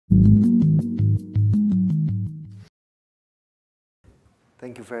Thank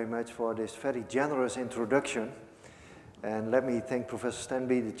you very much for this very generous introduction. And let me thank Professor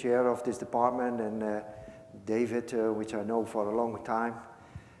Stanby, the chair of this department, and David, which I know for a long time,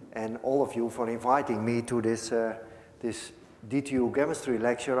 and all of you for inviting me to this, this DTU Chemistry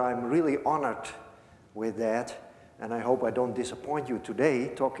Lecture. I'm really honored with that, and I hope I don't disappoint you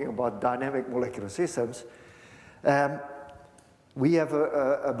today talking about dynamic molecular systems. We have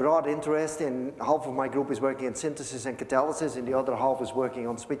a broad interest in, half of my group is working in synthesis and catalysis, and the other half is working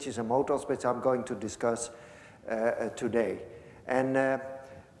on switches and motors, which I'm going to discuss today. And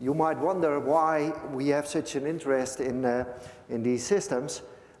you might wonder why we have such an interest in these systems.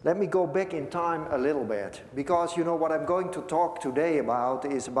 Let me go back in time a little bit, because you know what I'm going to talk today about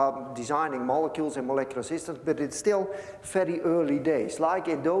is about designing molecules and molecular systems, but it's still very early days, like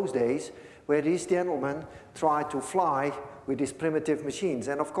in those days where these gentlemen tried to fly with these primitive machines.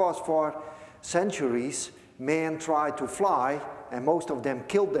 And of course, for centuries, man tried to fly, and most of them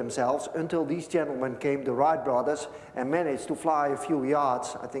killed themselves until these gentlemen came, the Wright brothers, and managed to fly a few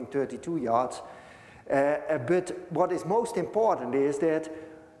yards, I think 32 yards. But what is most important is that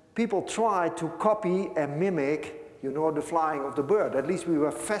people tried to copy and mimic, you know, the flying of the bird. At least we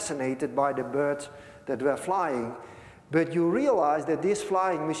were fascinated by the birds that were flying. But you realize that this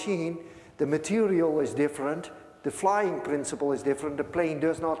flying machine, the material is different, the flying principle is different, the plane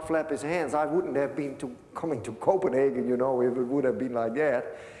does not flap its hands. I wouldn't have been coming to Copenhagen, you know, if it would have been like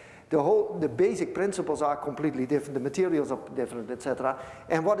that. The basic principles are completely different, the materials are different, etc.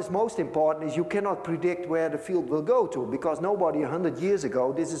 And what is most important is you cannot predict where the field will go to, because nobody 100 years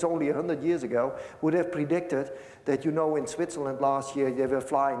ago, this is only 100 years ago, would have predicted that, you know, in Switzerland last year they were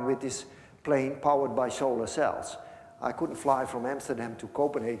flying with this plane powered by solar cells. I couldn't fly from Amsterdam to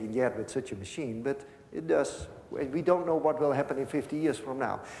Copenhagen yet with such a machine, but it does. We don't know what will happen in 50 years from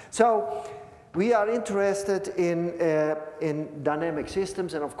now. So we are interested in dynamic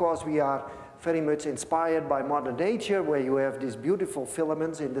systems, and of course we are very much inspired by Mother Nature, where you have these beautiful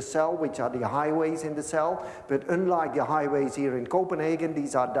filaments in the cell, which are the highways in the cell. But unlike the highways here in Copenhagen,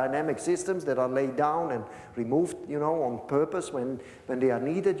 these are dynamic systems that are laid down and removed, you know, on purpose when they are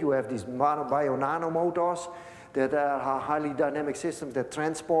needed. You have these bio-nanomotors that are highly dynamic systems that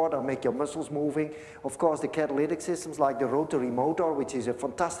transport or make your muscles moving. Of course, the catalytic systems like the rotary motor, which is a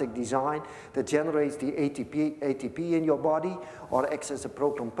fantastic design that generates the ATP in your body or acts as a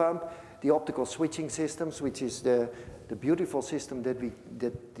proton pump. The optical switching systems, which is the beautiful system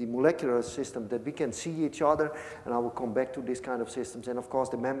the molecular system that we can see each other, and I will come back to these kind of systems. And of course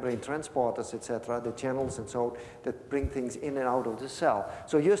the membrane transporters, etc., the channels and so on, that bring things in and out of the cell.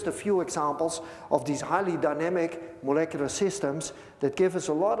 So just a few examples of these highly dynamic molecular systems that give us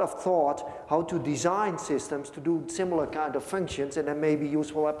a lot of thought how to design systems to do similar kind of functions, and then maybe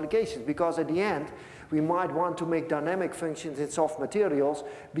useful applications, because at the end we might want to make dynamic functions in soft materials,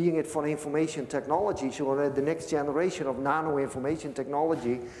 being it for information technology, or the next generation of nano information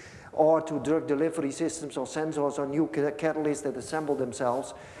technology, or to drug delivery systems or sensors or new catalysts that assemble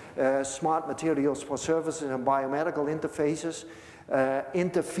themselves, smart materials for services and biomedical interfaces,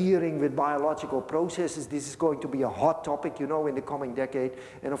 interfering with biological processes. This is going to be a hot topic, you know, in the coming decade.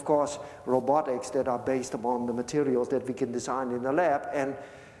 And of course, robotics that are based upon the materials that we can design in the lab. And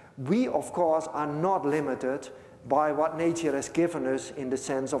we, of course, are not limited by what nature has given us in the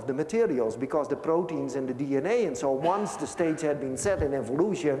sense of the materials, because the proteins and the DNA and so once the stage had been set in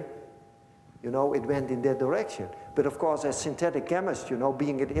evolution, you know, it went in that direction. But of course, as synthetic chemists, you know,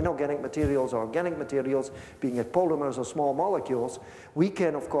 being it inorganic materials or organic materials, being it polymers or small molecules, we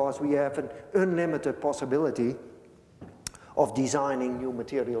can, of course, we have an unlimited possibility of designing new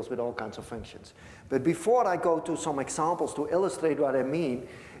materials with all kinds of functions. But before I go to some examples to illustrate what I mean,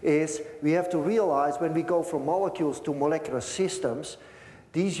 is we have to realize when we go from molecules to molecular systems,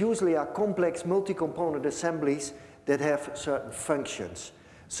 these usually are complex multi-component assemblies that have certain functions.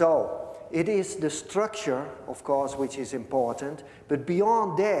 So it is the structure, of course, which is important, but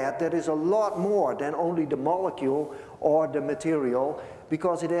beyond that, there is a lot more than only the molecule or the material,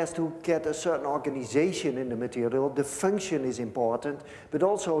 because it has to get a certain organization in the material. The function is important, but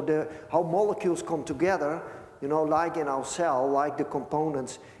also how molecules come together, you know, like in our cell, like the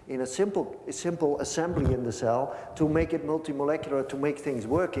components in a simple assembly in the cell, to make it multimolecular, to make things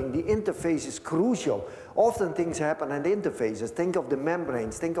working. The interface is crucial. Often things happen at interfaces. Think of the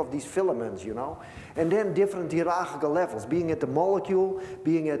membranes, think of these filaments, you know. And then different hierarchical levels, being at the molecule,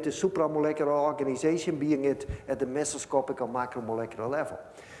 being at the supramolecular organization, being it at the mesoscopic or macromolecular level.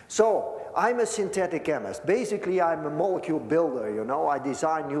 So, I'm a synthetic chemist. Basically, I'm a molecule builder, you know. I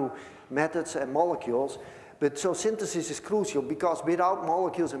design new methods and molecules. But so synthesis is crucial because without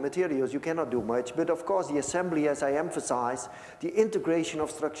molecules and materials you cannot do much. But of course the assembly, as I emphasized, the integration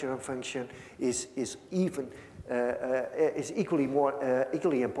of structure and function is equally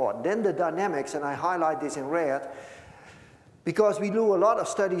important. Then the dynamics, and I highlight this in red, because we do a lot of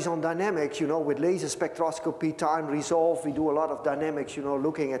studies on dynamics, you know, with laser spectroscopy, time resolve, we do a lot of dynamics, you know,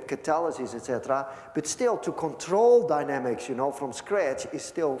 looking at catalysis, etc. But still, to control dynamics, you know, from scratch is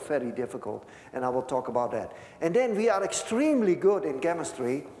still very difficult, and I will talk about that. And then we are extremely good in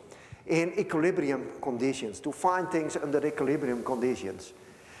chemistry in equilibrium conditions, to find things under equilibrium conditions.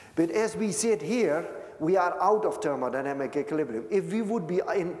 But as we sit here, we are out of thermodynamic equilibrium. If we would be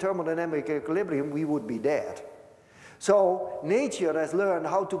in thermodynamic equilibrium, we would be dead. So nature has learned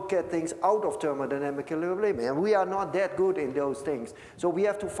how to get things out of thermodynamic equilibrium, and we are not that good in those things. So we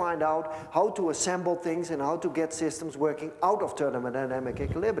have to find out how to assemble things and how to get systems working out of thermodynamic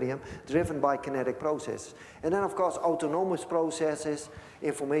equilibrium, driven by kinetic processes. And then, of course, autonomous processes,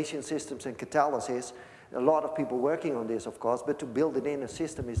 information systems, and catalysis. A lot of people working on this, of course, but to build it in a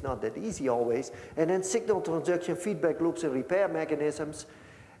system is not that easy always. And then signal transduction, feedback loops, and repair mechanisms,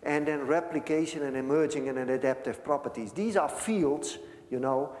 and then replication and emerging and adaptive properties. These are fields, you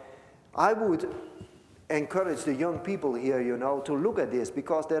know. I would encourage the young people here, you know, to look at this,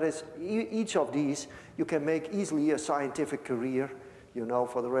 because there is each of these, you can make easily a scientific career, you know,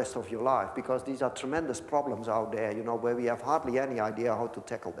 for the rest of your life, because these are tremendous problems out there, you know, where we have hardly any idea how to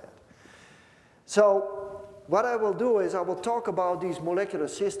tackle that. So what I will do is I will talk about these molecular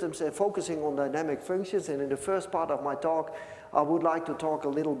systems and focusing on dynamic functions, and in the first part of my talk, I would like to talk a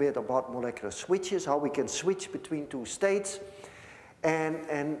little bit about molecular switches, how we can switch between two states,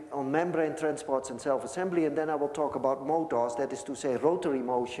 and on membrane transports and self-assembly, and then I will talk about motors, that is to say rotary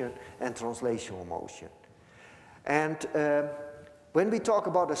motion and translational motion. And when we talk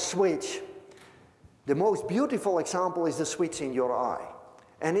about a switch, the most beautiful example is the switch in your eye.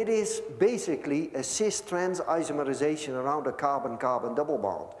 And it is basically a cis-trans isomerization around a carbon-carbon double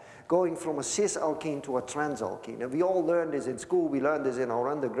bond, going from a cis-alkene to a trans-alkene. And we all learned this in school. We learned this in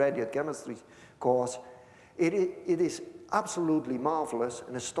our undergraduate chemistry course. It is absolutely marvelous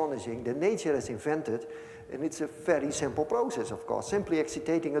and astonishing that nature has invented, and it's a very simple process, of course. Simply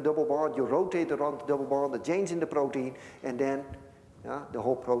excitating a double bond, you rotate around the double bond, the change in the protein, and then the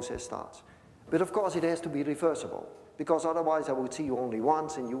whole process starts. But of course, it has to be reversible, because otherwise I would see you only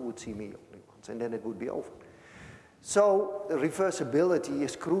once and you would see me only once, and then it would be over. So reversibility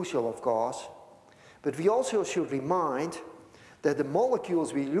is crucial, of course, but we also should remind that the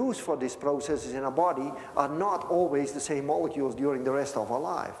molecules we use for these processes in our body are not always the same molecules during the rest of our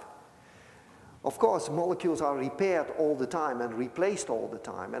life. Of course, molecules are repaired all the time and replaced all the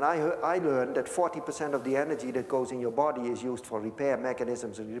time. And I learned that 40% of the energy that goes in your body is used for repair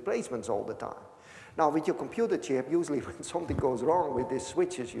mechanisms and replacements all the time. Now, with your computer chip, usually when something goes wrong with these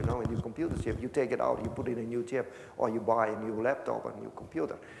switches, you know, in your computer chip, you take it out, you put in a new chip, or you buy a new laptop, a new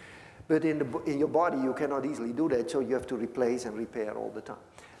computer. But in your body, you cannot easily do that, so you have to replace and repair all the time.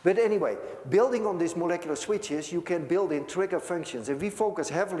 But anyway, building on these molecular switches, you can build in trigger functions, and we focus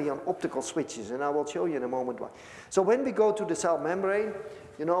heavily on optical switches, and I will show you in a moment why. So when we go to the cell membrane,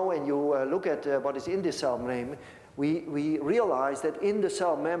 you know, and you look at what is in the cell membrane, we realize that in the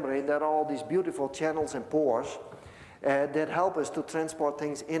cell membrane there are all these beautiful channels and pores that help us to transport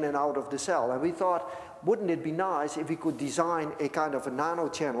things in and out of the cell. And we thought, wouldn't it be nice if we could design a kind of a nano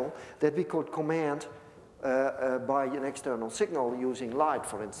channel that we could command by an external signal using light,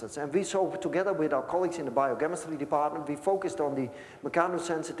 for instance. And we so together with our colleagues in the biochemistry department, we focused on the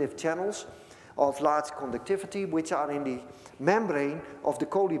mechanosensitive channels of large conductivity, which are in the membrane of the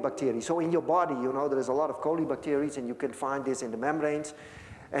colibacteria. So in your body, you know, there is a lot of colibacteria, and you can find this in the membranes.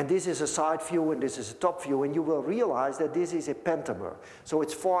 And this is a side view, and this is a top view, and you will realize that this is a pentamer. So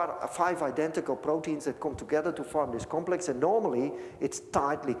it's 5 identical proteins that come together to form this complex, and normally it's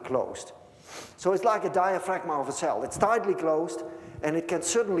tightly closed. So it's like a diaphragm of a cell. It's tightly closed, and it can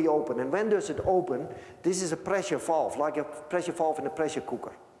suddenly open. And when does it open? This is a pressure valve, like a pressure valve in a pressure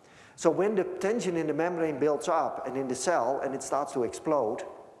cooker. So when the tension in the membrane builds up and in the cell and it starts to explode,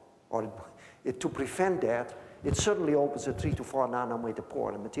 or to prevent that, it suddenly opens a 3 to 4 nanometer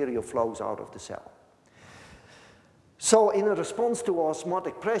pore and material flows out of the cell. So in a response to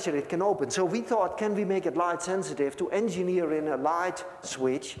osmotic pressure, it can open. So we thought, can we make it light sensitive to engineer in a light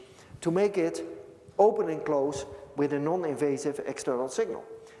switch to make it open and close with a non-invasive external signal?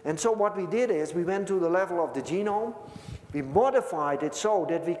 And so what we did is we went to the level of the genome. We modified it so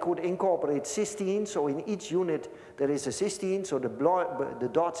that we could incorporate cysteine. So in each unit there is a cysteine. So the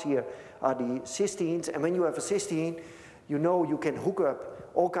dots here are the cysteines. And when you have a cysteine, you know you can hook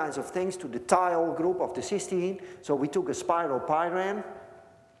up all kinds of things to the thiol group of the cysteine. So we took a spiropyran.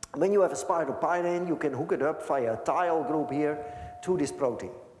 When you have a spiropyran, you can hook it up via a thiol group here to this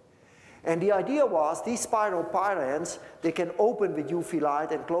protein. And the idea was these spiropyrans, they can open with UV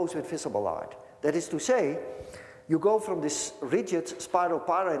light and close with visible light. That is to say, you go from this rigid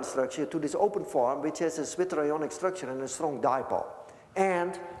spiropyran structure to this open form, which has a zwitterionic structure and a strong dipole.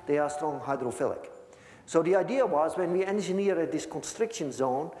 And they are strong hydrophilic. So the idea was, when we engineer this constriction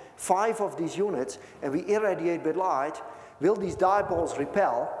zone, 5 of these units, and we irradiate with light, will these dipoles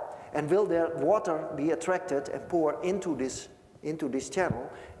repel, and will their water be attracted and pour into this channel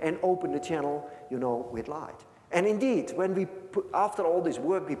and open the channel, you know, with light. And indeed, when we after all this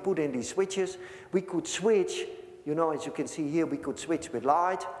work, we put in these switches, we could switch, you know, as you can see here, we could switch with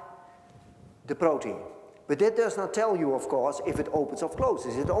light the protein. But that does not tell you, of course, if it opens or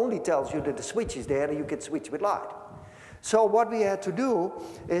closes. It only tells you that the switch is there and you can switch with light. So what we had to do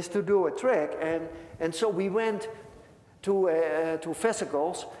is to do a trick, and so we went to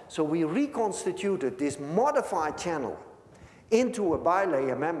vesicles. So we reconstituted this modified channel into a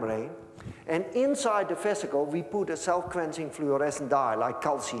bilayer membrane, and inside the vesicle we put a self-quenching fluorescent dye like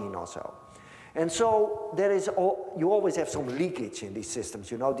calcine or so. And so there is, you always have some leakage in these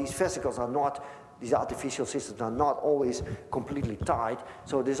systems, you know. These vesicles are not, these artificial systems are not always completely tight,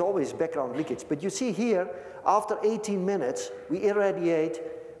 so there's always background leakage. But you see here, after 18 minutes, we irradiate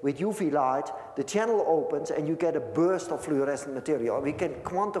with UV light, the channel opens and you get a burst of fluorescent material. We can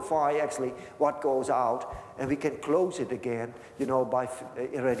quantify actually what goes out, and we can close it again, you know, by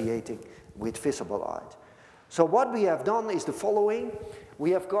irradiating with visible light. So what we have done is the following.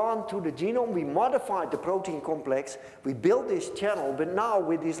 We have gone to the genome, we modified the protein complex, we built this channel, but now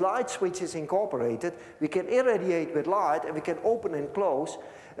with these light switches incorporated, we can irradiate with light and we can open and close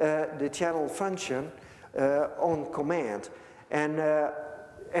the channel function on command.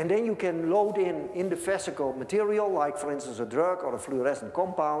 And then you can load in the vesicle material, like for instance a drug or a fluorescent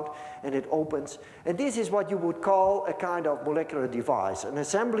compound, and it opens. And this is what you would call a kind of molecular device, an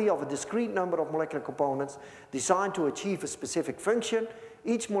assembly of a discrete number of molecular components designed to achieve a specific function.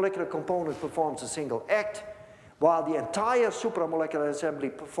 Each molecular component performs a single act, while the entire supramolecular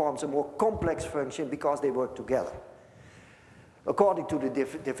assembly performs a more complex function because they work together, according to the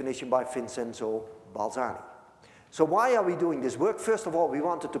definition by Vincenzo Balzani. So why are we doing this work? First of all, we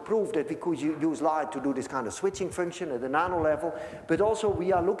wanted to prove that we could use light to do this kind of switching function at the nano level, but also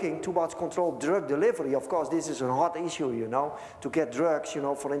we are looking towards controlled drug delivery. Of course, this is a hot issue, you know, to get drugs, you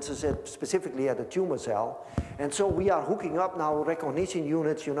know, for instance, specifically at the tumor cell. And so we are hooking up now recognition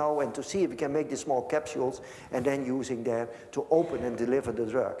units, you know, and to see if we can make these small capsules and then using them to open and deliver the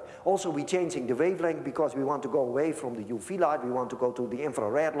drug. Also, we're changing the wavelength because we want to go away from the UV light. We want to go to the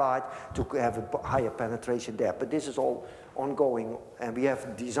infrared light to have a higher penetration there. But this is all ongoing, and we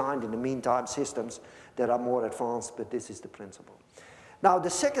have designed in the meantime systems that are more advanced, but this is the principle. Now, the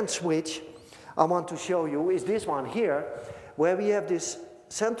second switch I want to show you is this one here, where we have this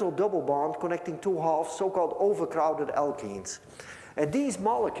central double bond connecting two halves, so-called overcrowded alkenes. And these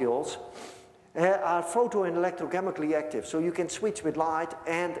molecules are photo and electrochemically active, so you can switch with light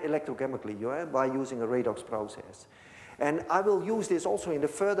and electrochemically by using a redox process. And I will use this also in the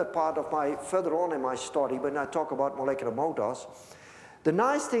further on in my study when I talk about molecular motors. The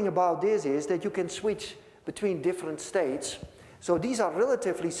nice thing about this is that you can switch between different states. So these are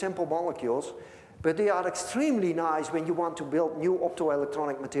relatively simple molecules, but they are extremely nice when you want to build new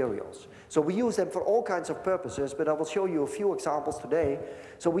optoelectronic materials. So we use them for all kinds of purposes, but I will show you a few examples today.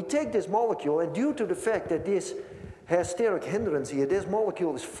 So we take this molecule, and due to the fact that this has steric hindrance here, this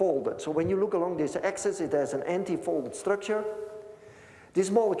molecule is folded. So when you look along this axis, it has an anti-folded structure. This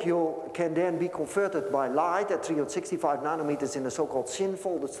molecule can then be converted by light at 365 nanometers in a so-called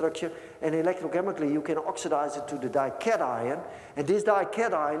syn-folded structure, and electrochemically you can oxidize it to the dication, and this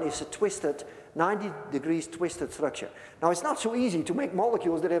dication is a twisted, 90 degrees twisted structure. Now, it's not so easy to make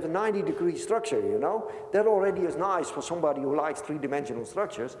molecules that have a 90-degree structure, you know. That already is nice for somebody who likes three-dimensional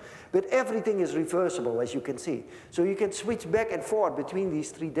structures, but everything is reversible, as you can see. So you can switch back and forth between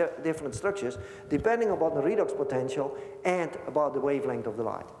these three different structures, depending upon the redox potential and about the wavelength of the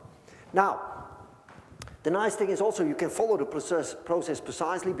light. Now, the nice thing is also you can follow the process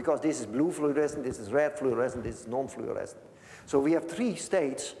precisely, because this is blue fluorescent, this is red fluorescent, this is non-fluorescent. So we have 3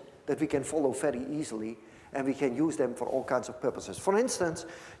 states that we can follow very easily, and we can use them for all kinds of purposes. For instance,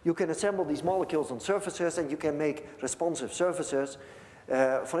 you can assemble these molecules on surfaces, and you can make responsive surfaces.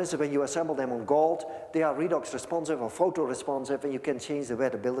 For instance, when you assemble them on gold, they are redox responsive or photoresponsive, and you can change the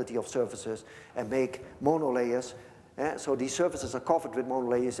wettability of surfaces and make monolayers. So these surfaces are covered with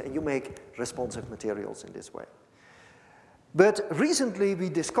monolayers, and you make responsive materials in this way. But recently we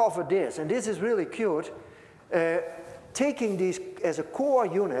discovered this, and this is really cute, taking this as a core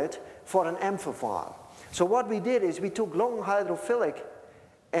unit for an amphiphile. So what we did is we took long hydrophilic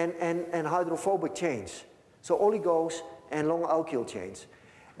and hydrophobic chains, so oligos and long alkyl chains.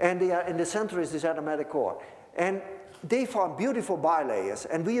 And they are, in the center is this aromatic core. And they form beautiful bilayers,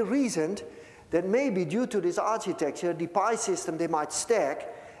 and we reasoned that maybe due to this architecture, the pi system, they might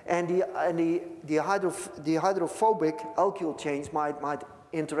stack, and the hydrophobic alkyl chains might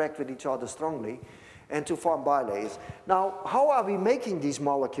interact with each other strongly and to form bilayers. Now, how are we making these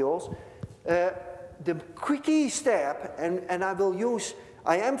molecules? The key step, and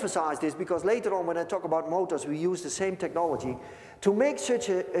I emphasize this because later on when I talk about motors, we use the same technology. To make such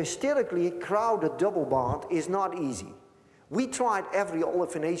a sterically crowded double bond is not easy. We tried every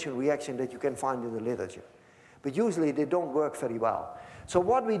olefination reaction that you can find in the literature, but usually they don't work very well. So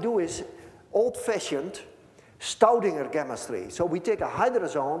what we do is old-fashioned Staudinger chemistry. So we take a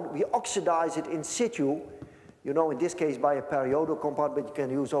hydrazone, we oxidize it in situ, you know, in this case by a periodo compound, but you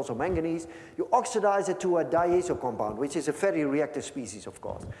can use also manganese. You oxidize it to a diazo compound, which is a very reactive species, of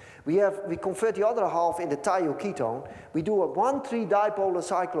course. We convert the other half in the thioketone. We do a 1,3 dipolar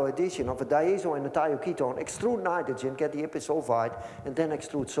cycloaddition of a diazo and a thioketone, extrude nitrogen, get the episulfide, and then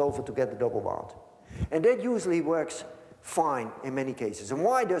extrude sulfur to get the double bond. And that usually works fine in many cases. And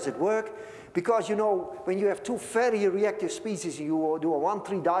why does it work? Because, you know, when you have two very reactive species, you do a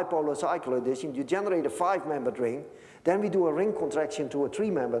 1,3 dipolar cycloaddition, you generate a 5-membered ring, then we do a ring contraction to a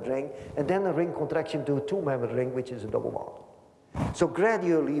 3-membered ring, and then a ring contraction to a 2-membered ring, which is a double bond. So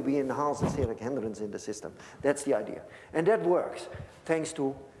gradually we enhance the steric hindrance in the system. That's the idea. And that works, thanks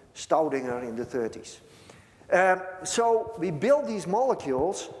to Staudinger in the 30s. So we build these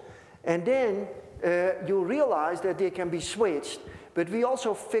molecules, and then you realize that they can be switched. But we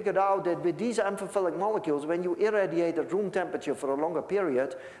also figured out that with these amphiphilic molecules, when you irradiate at room temperature for a longer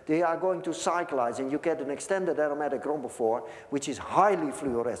period, they are going to cyclize, and you get an extended aromatic rhombophore, which is highly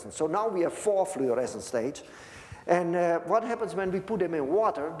fluorescent. So now we have 4 fluorescent states. And what happens when we put them in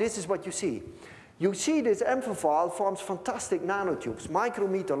water? This is what you see. You see this amphiphile forms fantastic nanotubes,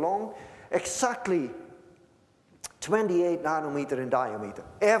 micrometer long, exactly 28 nanometer in diameter.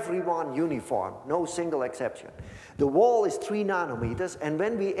 Everyone uniform, no single exception. The wall is 3 nanometers, and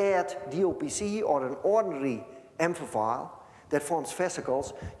when we add DOPC or an ordinary amphiphile that forms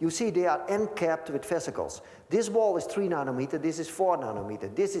vesicles, you see they are end-capped with vesicles. This wall is 3 nanometer, this is 4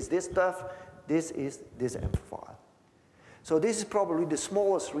 nanometer. This is this stuff, this is this amphiphile. So this is probably the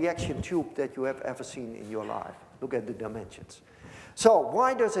smallest reaction tube that you have ever seen in your life. Look at the dimensions. So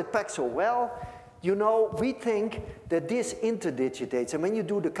why does it pack so well? You know, we think that this interdigitates, and when you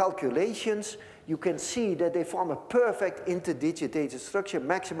do the calculations, you can see that they form a perfect interdigitated structure,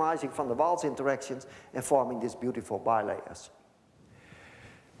 maximizing van der Waals interactions and forming these beautiful bilayers.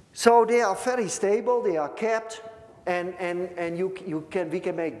 So they are very stable, they are capped, and we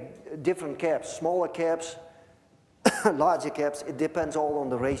can make different caps, smaller caps, larger caps. It depends all on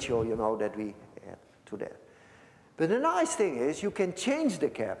the ratio, you know, that we add to that. But the nice thing is you can change the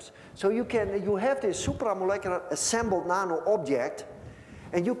caps. So you have this supramolecular assembled nano object,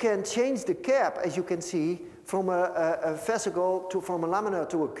 and you can change the cap, as you can see, from a vesicle from a laminar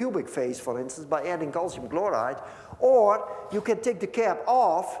to a cubic phase, for instance, by adding calcium chloride. Or you can take the cap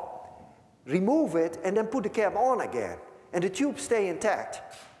off, remove it, and then put the cap on again. And the tubes stay intact.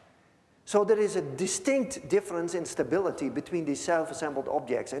 So there is a distinct difference in stability between these self-assembled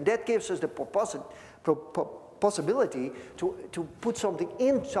objects. And that gives us the possibility to put something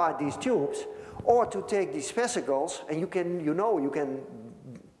inside these tubes, or to take these vesicles, and you can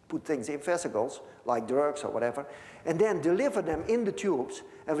put things in vesicles, like drugs or whatever, and then deliver them in the tubes.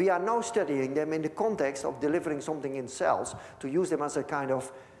 And we are now studying them in the context of delivering something in cells, to use them as a kind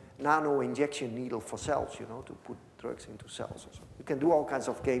of nano injection needle for cells, you know, to put drugs into cells or so. You can do all kinds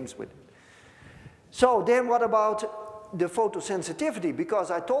of games with it. So then what about the photosensitivity?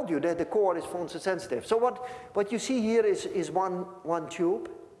 Because I told you that the core is photosensitive. So what you see here is one tube,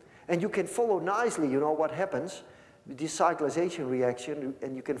 and you can follow nicely, you know, what happens with this cyclization reaction,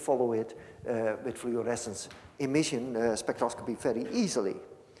 and you can follow it with fluorescence emission spectroscopy very easily.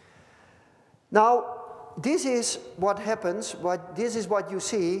 Now, this is what happens, this is what you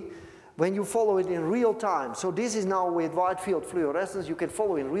see when you follow it in real time. So this is now with wide field fluorescence. You can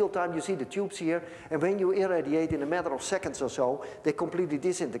follow in real time. You see the tubes here, and when you irradiate in a matter of seconds or so, they completely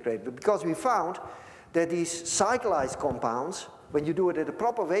disintegrate. But because we found that these cyclized compounds, when you do it at the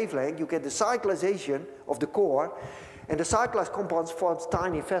proper wavelength, you get the cyclization of the core, and the cyclized compounds form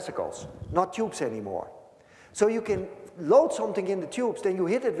tiny vesicles, not tubes anymore. So you can load something in the tubes, then you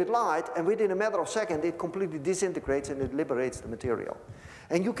hit it with light, and within a matter of seconds, it completely disintegrates and it liberates the material.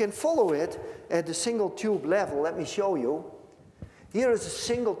 And you can follow it at the single tube level. Let me show you. Here is a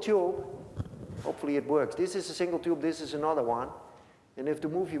single tube. Hopefully it works. This is a single tube, this is another one. And if the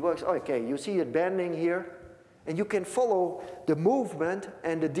movie works, okay, you see it bending here. And you can follow the movement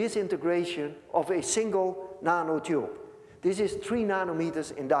and the disintegration of a single nanotube. This is 3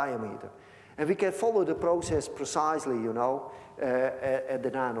 nanometers in diameter. And we can follow the process precisely, you know, at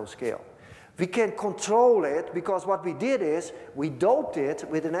the nanoscale. We can control it because what we did is we doped it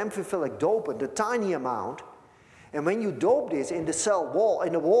with an amphiphilic dopant, a tiny amount. And when you dope this in the cell wall,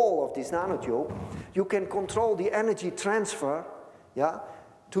 in the wall of this nanotube, you can control the energy transfer, yeah,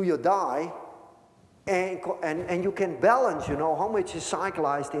 to your dye. And you can balance, you know, how much is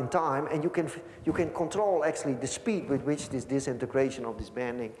cyclized in time, and you can control actually the speed with which this disintegration of this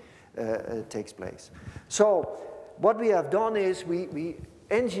bending takes place. So what we have done is we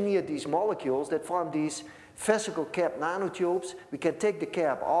engineered these molecules that form these vesicle cap nanotubes. We can take the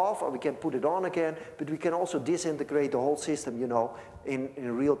cap off, or we can put it on again, but we can also disintegrate the whole system, you know, in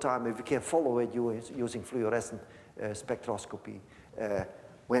real time, if we can follow it using fluorescent spectroscopy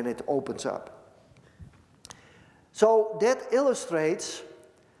when it opens up. So that illustrates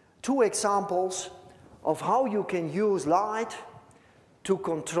 2 examples of how you can use light to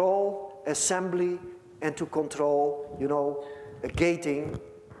control assembly and to control, you know, gating,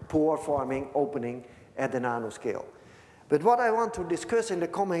 pore forming, opening at the nanoscale. But what I want to discuss in the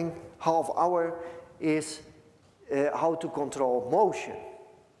coming half hour is how to control motion.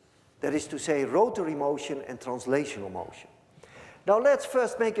 That is to say, rotary motion and translational motion. Now let's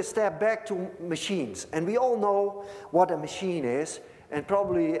first make a step back to machines. And we all know what a machine is, and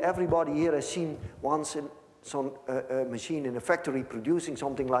probably everybody here has seen once some machine in a factory producing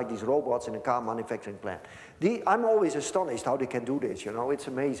something like these robots in a car manufacturing plant. I'm always astonished how they can do this, you know, it's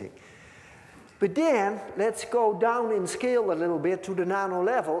amazing. But then, let's go down in scale a little bit to the nano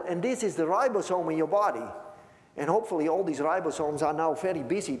level, and this is the ribosome in your body. And hopefully all these ribosomes are now very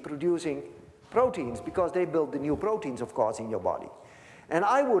busy producing proteins, because they build the new proteins, of course, in your body. And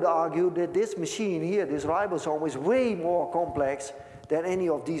I would argue that this machine here, this ribosome, is way more complex than any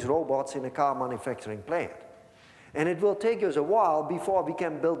of these robots in a car manufacturing plant. And it will take us a while before we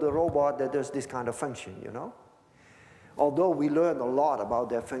can build a robot that does this kind of function, you know? Although we learned a lot about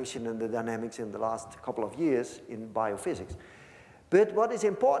their function and the dynamics in the last couple of years in biophysics. But what is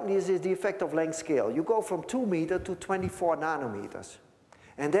important is the effect of length scale. You go from 2 meters to 24 nanometers.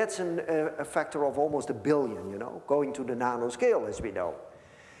 And that's a factor of almost 1 billion, you know, going to the nanoscale, as we know.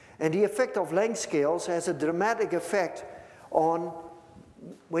 And the effect of length scales has a dramatic effect on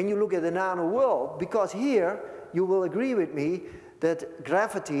when you look at the nano world, because here you will agree with me that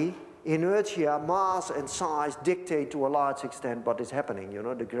gravity, inertia, mass, and size dictate to a large extent what is happening, you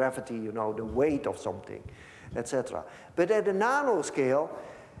know, the gravity, you know, the weight of something, etc. But at the nanoscale,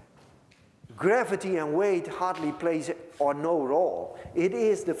 gravity and weight hardly plays or no role. It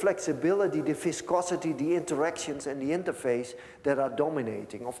is the flexibility, the viscosity, the interactions, and the interface that are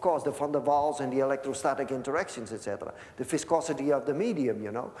dominating. Of course, the van der Waals and the electrostatic interactions, etc. The viscosity of the medium,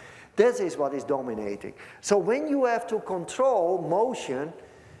 you know. This is what is dominating. So when you have to control motion,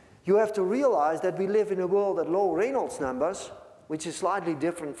 you have to realize that we live in a world at low Reynolds numbers, which is slightly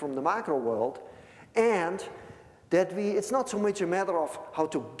different from the macro world, and that it's not so much a matter of how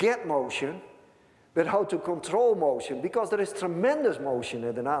to get motion, but how to control motion, because there is tremendous motion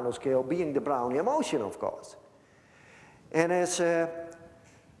at the nanoscale, being the Brownian motion, of course. And as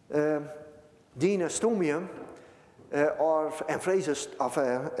Dina Stumium and Fraser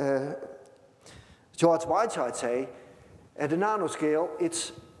George Whiteside say, at the nanoscale,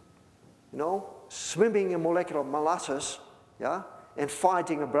 it's, you know, swimming in molecular molasses, yeah, and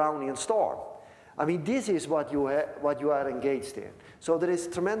fighting a Brownian storm. I mean, this is what you are engaged in. So there is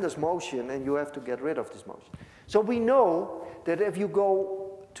tremendous motion, and you have to get rid of this motion. So we know that if you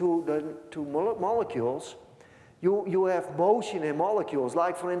go to molecules, you have motion in molecules,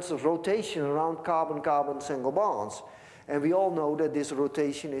 like, for instance, rotation around carbon-carbon single bonds. And we all know that this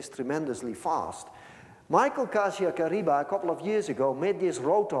rotation is tremendously fast. Michael Kasia-Kariba, a couple of years ago, made this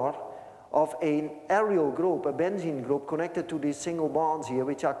rotor of an aryl group, a benzene group, connected to these single bonds here,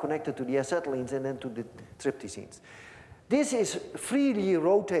 which are connected to the acetylenes and then to the tryptosines. This is freely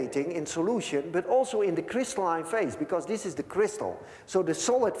rotating in solution, but also in the crystalline phase, because this is the crystal. So the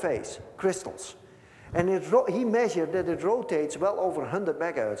solid phase, crystals. And he measured that it rotates well over 100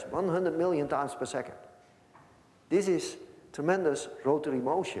 megahertz, 100 million times per second. This is tremendous rotary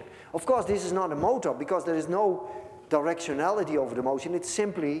motion. Of course, this is not a motor, because there is no directionality over the motion. It's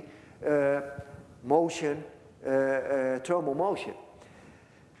simply motion thermal motion.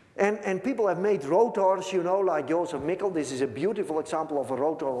 And people have made rotors, you know, like Joseph Mikkel. This is a beautiful example of a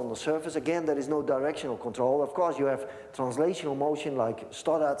rotor on the surface. Again, there is no directional control. Of course, you have translational motion like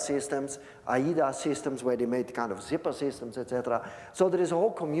Stoddard systems, AIDA systems, where they made kind of zipper systems, etc. So there is a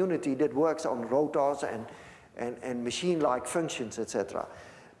whole community that works on rotors and machine-like functions, etc.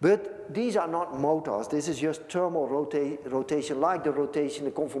 But these are not motors. This is just thermal rotation, like the rotation,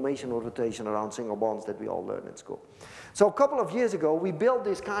 the conformational rotation around single bonds that we all learned in school. So a couple of years ago, we built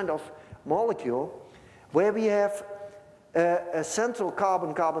this kind of molecule where we have a central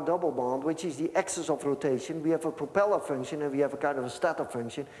carbon-carbon double bond, which is the axis of rotation. We have a propeller function, and we have a kind of a stator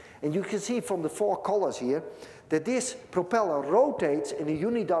function. And you can see from the 4 colors here that this propeller rotates in a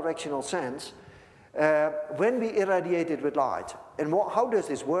unidirectional sense when we irradiate it with light. And how does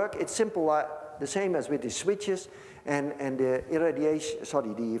this work? It's simple, the same as with the switches and the irradiation,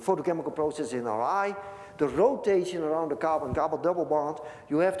 sorry, the photochemical process in our eye. The rotation around the carbon-carbon double bond,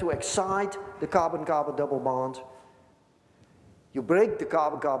 you have to excite the carbon-carbon double bond. You break the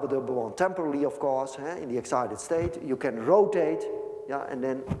carbon-carbon double bond temporarily, of course, in the excited state. You can rotate, yeah, and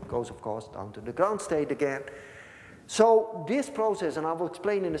then it goes, of course, down to the ground state again. So this process, and I will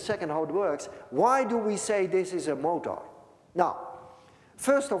explain in a second how it works, why do we say this is a motor? Now,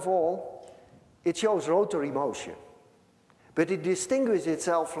 first of all, it shows rotary motion. But it distinguishes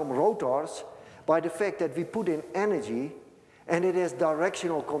itself from rotors by the fact that we put in energy, and it has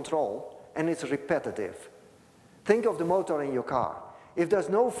directional control, and it's repetitive. Think of the motor in your car. If there's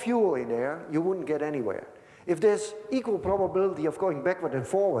no fuel in there, you wouldn't get anywhere. If there's equal probability of going backward and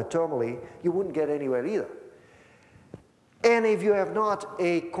forward thermally, you wouldn't get anywhere either. And if you have not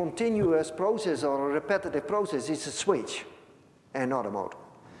a continuous process or a repetitive process, it's a switch and not a motor.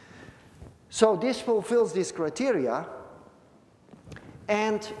 So this fulfills this criteria,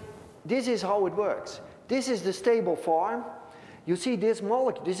 and this is how it works. This is the stable form. You see this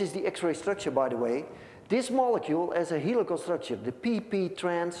molecule, this is the X-ray structure, by the way. This molecule has a helical structure, the pp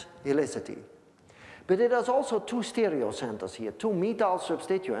trans helicity. But it has also 2 stereo centers here, 2 methyl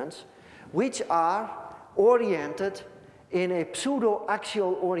substituents, which are oriented in a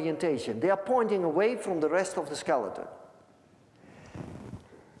pseudo-axial orientation. They are pointing away from the rest of the skeleton.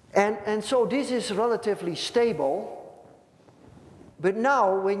 And so this is relatively stable. But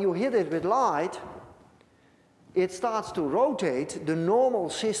now, when you hit it with light, it starts to rotate, the normal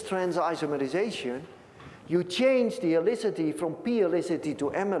cis-trans isomerization. You change the helicity from p helicity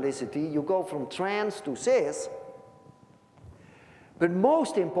to m helicity. You go from trans to cis. But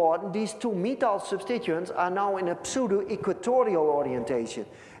most important, these 2 methyl substituents are now in a pseudo-equatorial orientation.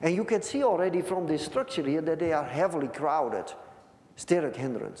 And you can see already from this structure here that they are heavily crowded. Steric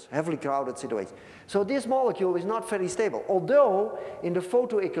hindrance, heavily crowded situation. So this molecule is not very stable. Although in the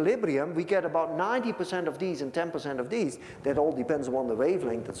photoequilibrium we get about 90% of these and 10% of these. That all depends on the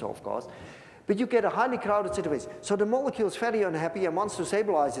wavelength and so of course. But you get a highly crowded situation. So the molecule is very unhappy and wants to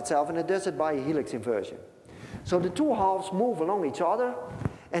stabilize itself, and it does it by a helix inversion. So the 2 halves move along each other,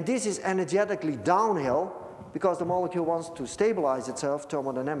 and this is energetically downhill because the molecule wants to stabilize itself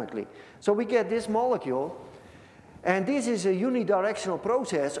thermodynamically. So we get this molecule. And this is a unidirectional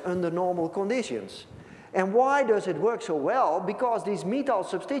process under normal conditions. And why does it work so well? Because these methyl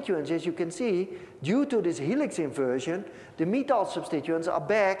substituents, as you can see, due to this helix inversion, the methyl substituents are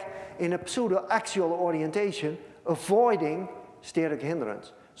back in a pseudo-axial orientation, avoiding steric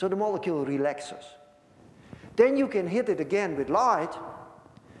hindrance. So the molecule relaxes. Then you can hit it again with light.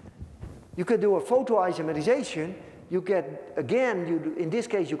 You can do a photoisomerization. You get, again, in this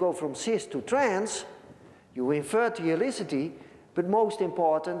case, you go from cis to trans. You invert the helicity, but most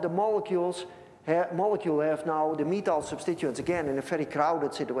important, the molecule have now the methyl substituents again in a very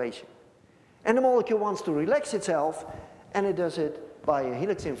crowded situation. And the molecule wants to relax itself, and it does it by a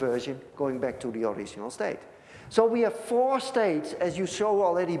helix inversion, going back to the original state. So we have 4 states, as you saw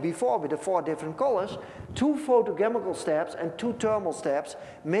already before with the 4 different colors. 2 photochemical steps and 2 thermal steps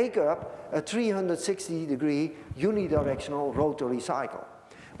make up a 360-degree unidirectional rotary cycle.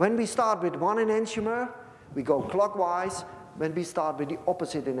 When we start with one enantiomer, we go clockwise. When we start with the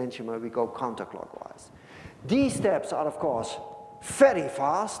opposite enantiomer, we go counterclockwise. These steps are, of course, very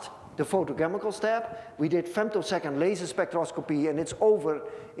fast. The photochemical step, we did femtosecond laser spectroscopy, and it's over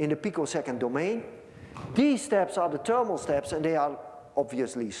in the picosecond domain. These steps are the thermal steps, and they are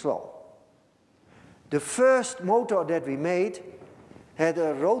obviously slow. The first motor that we made had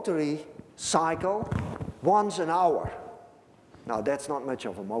a rotary cycle once an hour. Now, that's not much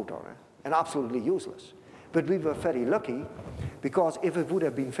of a motor, and absolutely useless. But we were very lucky, because if it would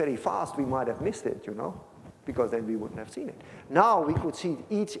have been very fast, we might have missed it, you know. because then we wouldn't have seen it. Now we could see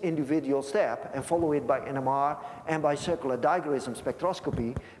each individual step and follow it by NMR and by circular diagram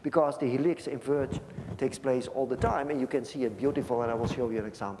spectroscopy, because the helix inversion takes place all the time, and you can see it beautiful, and I will show you an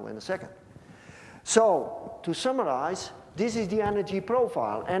example in a second. So, to summarize, this is the energy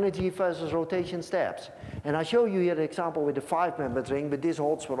profile, energy versus rotation steps. And I show you here the example with the 5-membered ring, but this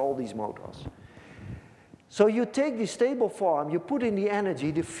holds for all these motors. So you take the stable form, you put in the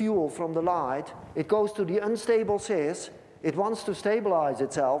energy, the fuel from the light, it goes to the unstable cis, it wants to stabilize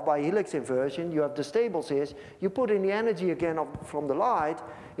itself by helix inversion, you have the stable cis, you put in the energy again from the light,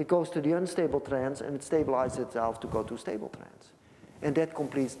 it goes to the unstable trans, and it stabilizes itself to go to stable trans. And that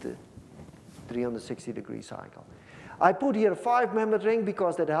completes the 360-degree cycle. I put here a 5-membered ring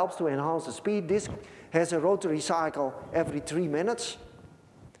because that helps to enhance the speed. This has a rotary cycle every 3 minutes.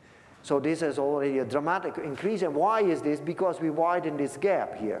 So this is already a dramatic increase. And why is this? Because we widen this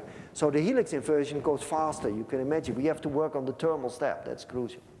gap here. So the helix inversion goes faster. You can imagine we have to work on the thermal step. That's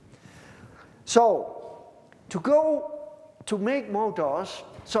crucial. So to make motors,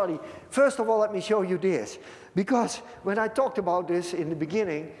 sorry, first of all, let me show you this. Because when I talked about this in the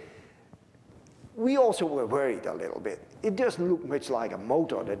beginning, we also were worried a little bit. It doesn't look much like a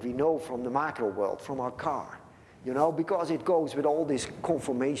motor that we know from the macro world, from our car. You know, because it goes with all this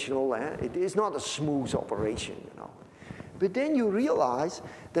conformational, it is not a smooth operation, you know. But then you realize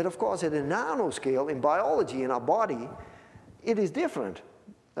that, of course, at a nanoscale in biology, in our body, it is different.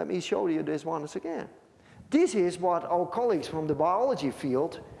 Let me show you this once again. This is what our colleagues from the biology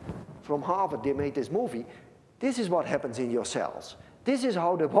field, from Harvard, they made this movie. This is what happens in your cells. This is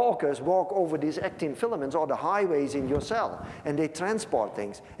how the walkers walk over these actin filaments or the highways in your cell, and they transport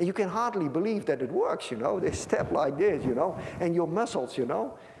things. And you can hardly believe that it works, you know. They step like this, you know, and your muscles, you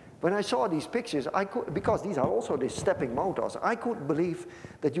know. When I saw these pictures, because these are also the stepping motors, I couldn't believe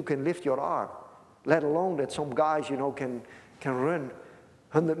that you can lift your arm, let alone that some guys, you know, can run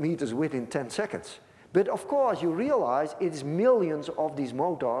 100 meters within 10 seconds. But of course, you realize it's millions of these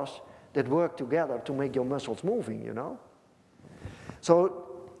motors that work together to make your muscles moving, you know.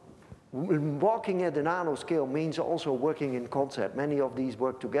 So walking at the nanoscale means also working in concept. Many of these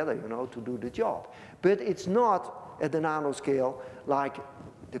work together, you know, to do the job. But it's not at the nanoscale like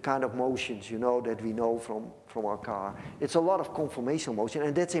the kind of motions, you know, that we know from our car. It's a lot of conformational motion,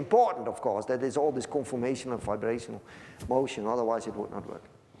 and that's important, of course, that there's all this conformational and vibrational motion, otherwise it would not work.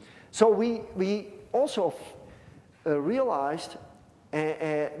 So we also realized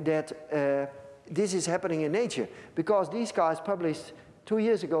that this is happening in nature, because these guys published 2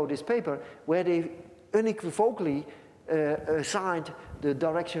 years ago this paper where they unequivocally assigned the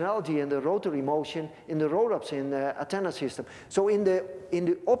directionality and the rotary motion in the rhodopsin antenna system. So in the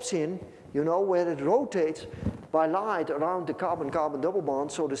opsin, you know, where it rotates by light around the carbon-carbon double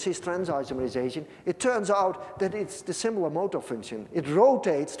bond, so the cis-trans isomerization, it turns out that it's the similar motor function. It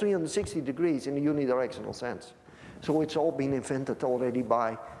rotates 360 degrees in a unidirectional sense. So it's all been invented already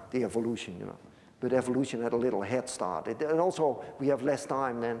by the evolution, you know. But evolution had a little head start. And also, we have less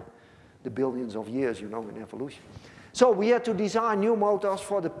time than the billions of years, you know, in evolution. So we had to design new motors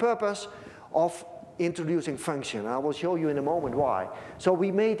for the purpose of introducing function. I will show you in a moment why. So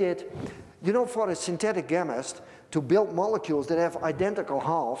we made it, you know, for a synthetic chemist to build molecules that have identical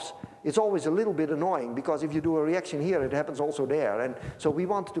halves. It's always a little bit annoying, because if you do a reaction here, it happens also there. And so we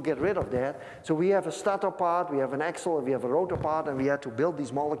wanted to get rid of that. So we have a stator part, we have an axial, we have a rotor part, and we had to build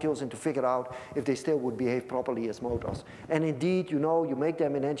these molecules and to figure out if they still would behave properly as motors. And indeed, you know, you make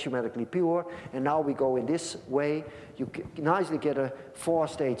them enantiometrically pure, and now we go in this way. You nicely get a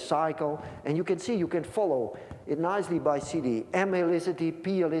 4-stage cycle, and you can see, you can follow it nicely by CD. M helicity,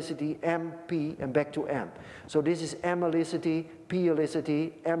 P helicity, M, P, and back to M. So this is M helicity, P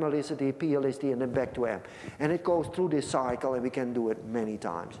helicity, M helicity, P helicity, and then back to M. And it goes through this cycle, and we can do it many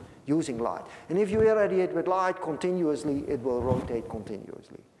times using light. And if you irradiate with light continuously, it will rotate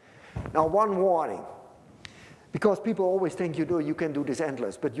continuously. Now, one warning, because people always think you can do this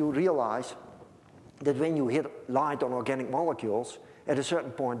endless, but you realize that when you hit light on organic molecules, at a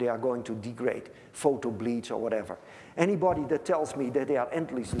certain point they are going to degrade, photo-bleach or whatever. Anybody that tells me that they are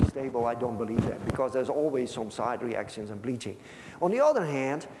endlessly stable, I don't believe that, because there's always some side reactions and bleaching. On the other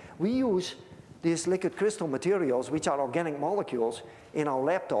hand, we use these liquid crystal materials, which are organic molecules, in our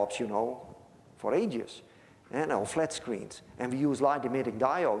laptops, you know, for ages, and our flat screens. And we use light-emitting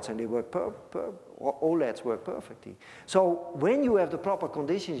diodes, and they work OLEDs work perfectly. So when you have the proper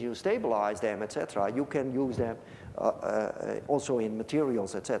conditions, you stabilize them, etc., you can use them also in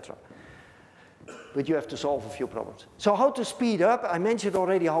materials, etc. But you have to solve a few problems. So how to speed up? I mentioned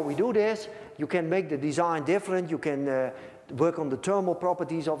already how we do this. You can make the design different. You can, work on the thermal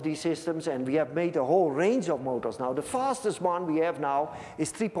properties of these systems, and we have made a whole range of motors now. The fastest one we have now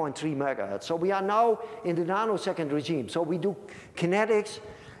is 3.3 megahertz. So we are now in the nanosecond regime. So we do kinetics,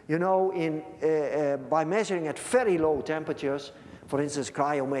 you know, by measuring at very low temperatures, for instance,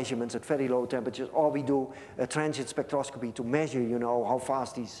 cryo measurements at very low temperatures, or we do a transient spectroscopy to measure, you know, how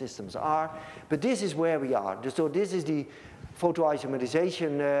fast these systems are. But this is where we are. So this is the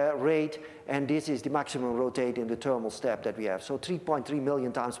photoisomerization rate, and this is the maximum rotate in the thermal step that we have. So 3.3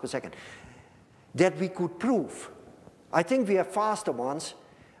 million times per second. That we could prove. I think we have faster ones,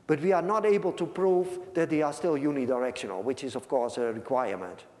 but we are not able to prove that they are still unidirectional, which is, of course, a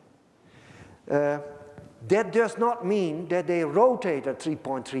requirement. That does not mean that they rotate at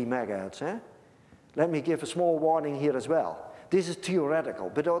 3.3 megahertz. Eh? Let me give a small warning here as well. This is theoretical,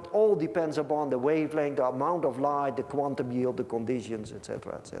 but it all depends upon the wavelength, the amount of light, the quantum yield, the conditions,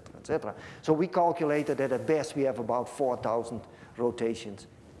 etc., etc., etc. So we calculated that at best we have about 4,000 rotations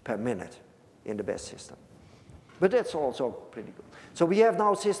per minute in the best system. But that's also pretty good. So we have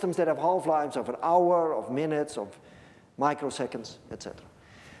now systems that have half-lives of an hour, of minutes, of microseconds, etc.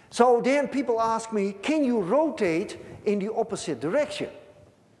 So then people ask me, can you rotate in the opposite direction?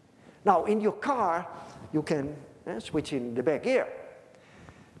 Now, in your car, you can switch in the back here.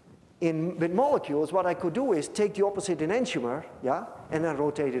 With molecules, what I could do is take the opposite enantiomer, yeah, and then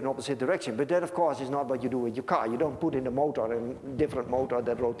rotate in opposite direction. But that, of course, is not what you do with your car. You don't put in a motor, a different motor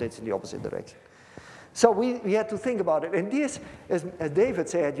that rotates in the opposite direction. So we had to think about it. And this, as David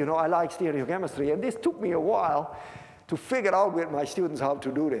said, you know, I like stereochemistry, and this took me a while to figure out with my students how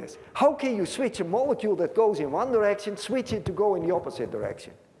to do this. How can you switch a molecule that goes in one direction, switch it to go in the opposite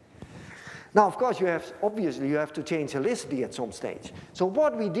direction? Now, of course, obviously you have to change helicity at some stage. So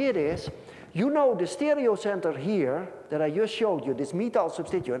what we did is, you know, the stereo center here that I just showed you, this methyl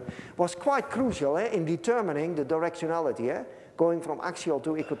substituent, was quite crucial in determining the directionality, going from axial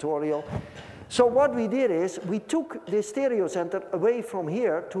to equatorial. So what we did is, we took the stereo center away from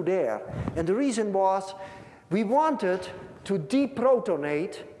here to there. And the reason was, we wanted to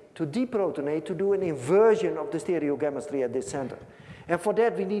deprotonate, to do an inversion of the stereochemistry at this center. And for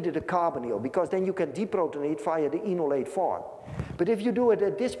that, we needed a carbonyl, because then you can deprotonate via the enolate form. But if you do it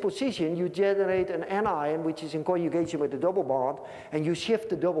at this position, you generate an anion, which is in conjugation with the double bond, and you shift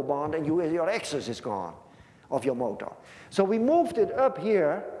the double bond, and your axis is gone of your motor. So we moved it up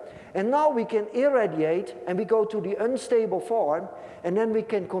here, and now we can irradiate, and we go to the unstable form, and then we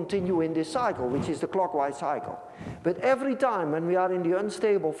can continue in this cycle, which is the clockwise cycle. But every time when we are in the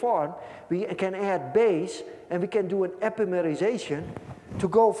unstable form, we can add base, and we can do an epimerization to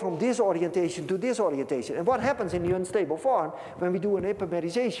go from this orientation to this orientation. And what happens in the unstable form, when we do an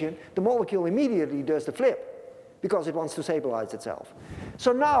epimerization, the molecule immediately does the flip, because it wants to stabilize itself.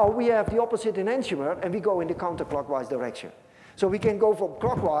 So now we have the opposite enantiomer, and we go in the counterclockwise direction. So we can go from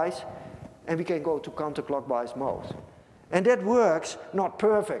clockwise, and we can go to counterclockwise mode. And that works, not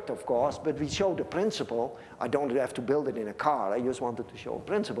perfect, of course, but we show the principle. I don't have to build it in a car, I just wanted to show a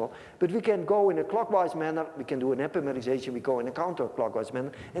principle. But we can go in a clockwise manner, we can do an epimerization, we go in a counterclockwise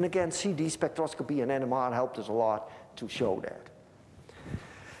manner, and again, CD spectroscopy and NMR helped us a lot to show that.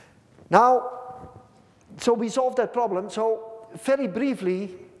 Now, so we solved that problem. So very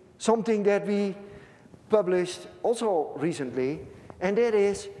briefly, something that we published also recently, and that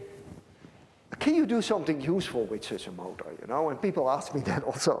is, can you do something useful with such a motor, you know? And people ask me that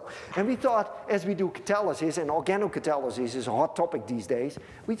also. And we thought, as we do catalysis, and organocatalysis is a hot topic these days,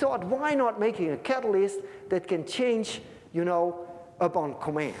 we thought, why not making a catalyst that can change, you know, upon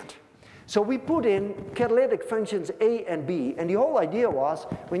command? So we put in catalytic functions A and B, and the whole idea was,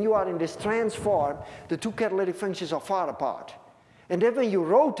 when you are in this trans form, the two catalytic functions are far apart. And then when you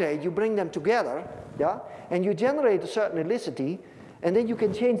rotate, you bring them together, yeah? And you generate a certain helicity, and then you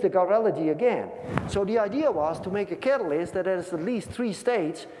can change the chirality again. So the idea was to make a catalyst that has at least 3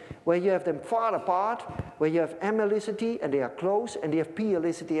 states where you have them far apart, where you have M helicity and they are close, and they have P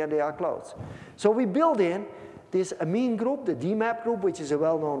helicity and they are close. So we build in this amine group, the DMAP group, which is a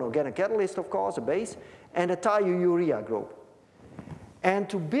well-known organic catalyst, of course, a base, and a thiourea group. And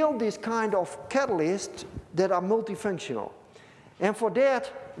to build this kind of catalysts that are multifunctional. And for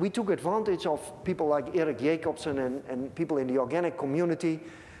that, we took advantage of people like Erik Jacobsen and people in the organic community,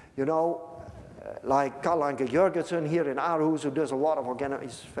 you know, like Karl-Anke Jurgensen here in Aarhus, who does a lot of organic,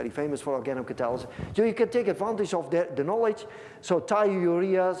 he's very famous for organocatalysis. So you can take advantage of the knowledge. So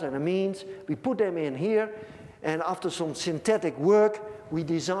thioureas and amines, we put them in here, and after some synthetic work, we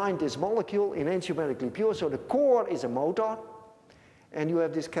designed this molecule enantiomerically pure. So the core is a motor, and you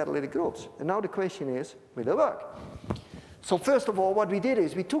have these catalytic groups. And now the question is, will it work? So first of all, what we did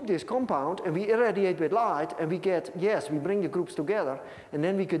is we took this compound and we irradiate with light and we get, yes, we bring the groups together and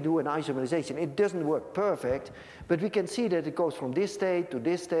then we can do an isomerization. It doesn't work perfect, but we can see that it goes from this state to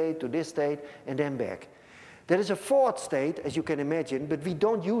this state to this state and then back. There is a fourth state, as you can imagine, but we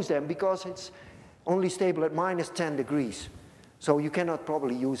don't use them because it's only stable at -10 degrees. So you cannot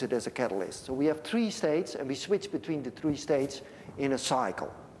probably use it as a catalyst. So we have 3 states and we switch between the 3 states in a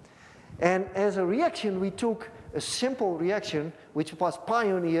cycle. And as a reaction, we took a simple reaction which was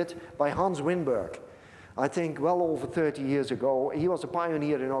pioneered by Hans Winberg. I think well over 30 years ago. He was a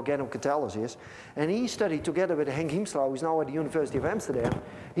pioneer in organocatalysis. And he studied together with Henk Hiemstra, who's now at the University of Amsterdam.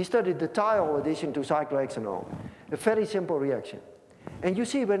 He studied the thiol addition to cyclohexanol. A very simple reaction. And you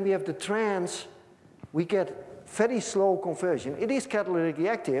see when we have the trans, we get very slow conversion. It is catalytically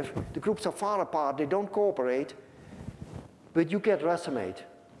active. The groups are far apart. They don't cooperate. But you get racemate,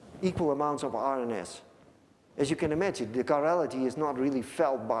 equal amounts of R and S. As you can imagine, the chirality is not really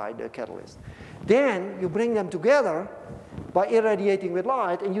felt by the catalyst. Then you bring them together by irradiating with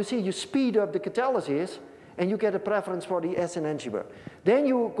light, and you see you speed up the catalysis, and you get a preference for the S enantiomer. Then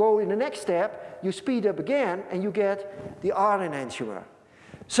you go in the next step, you speed up again, and you get the R enantiomer.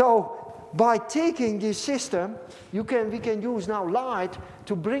 So by taking this system, we can use now light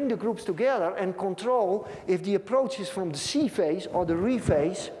to bring the groups together and control if the approach is from the C phase or the re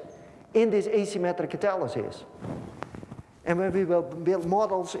phase in this asymmetric catalysis. And when we will build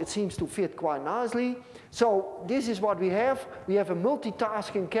models, it seems to fit quite nicely. So this is what we have. We have a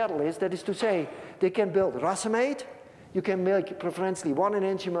multitasking catalyst, that is to say, they can build racemate. You can make preferentially one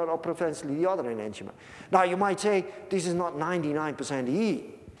enantiomer or preferentially the other enantiomer. Now you might say, this is not 99%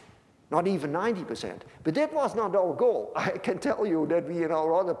 E. Not even 90%. But that was not our goal. I can tell you that we, in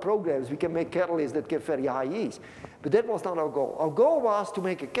our other programs, we can make catalysts that give very high E's. But that was not our goal. Our goal was to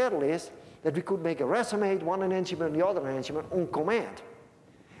make a catalyst that we could make a racemate, one enantiomer and the other enantiomer on command.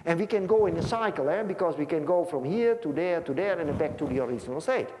 And we can go in a cycle, because we can go from here to there, and then back to the original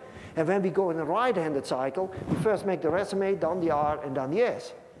state. And when we go in a right-handed cycle, we first make the racemate, then the R, and then the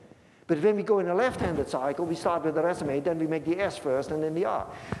S. But when we go in a left-handed cycle, we start with the racemate, then we make the S first, and then the R.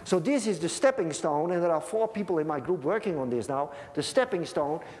 So this is the stepping stone, and there are 4 people in my group working on this now, the stepping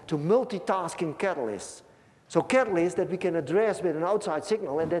stone to multitasking catalysts. So catalysts that we can address with an outside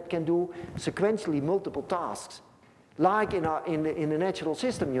signal and that can do sequentially multiple tasks. Like in a natural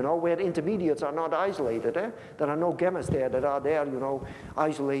system, where intermediates are not isolated. There are no gammas there that are there,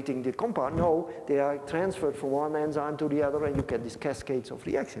 isolating the compound. No, they are transferred from one enzyme to the other, and you get these cascades of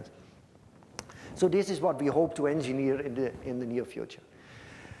reactions. So this is what we hope to engineer in the near future.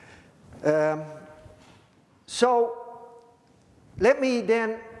 So let me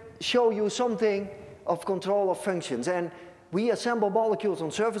then show you something of control of functions. And we assemble molecules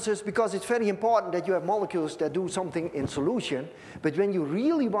on surfaces because it's very important that you have molecules that do something in solution. But when you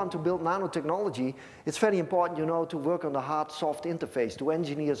really want to build nanotechnology, it's very important, to work on the hard-soft interface, to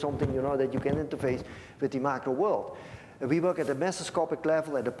engineer something, that you can interface with the macro world. We work at the mesoscopic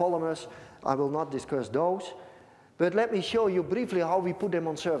level, at the polymers. I will not discuss those. But let me show you briefly how we put them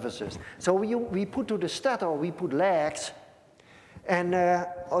on surfaces. So we put to the stator, we put legs. And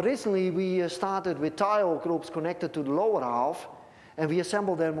originally we started with thiol groups connected to the lower half, and we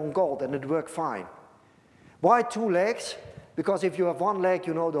assembled them on gold, and it worked fine. Why 2 legs? Because if you have 1 leg,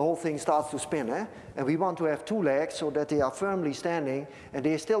 the whole thing starts to spin. And we want to have 2 legs so that they are firmly standing, and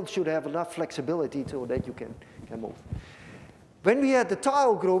they still should have enough flexibility so that you can move. When we had the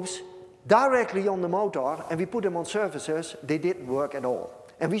thiol groups directly on the motor, and we put them on surfaces, they didn't work at all.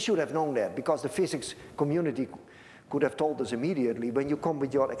 And we should have known that, because the physics community could have told us immediately, when you come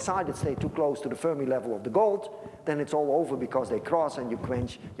with your excited state too close to the Fermi level of the gold, then it's all over because they cross and you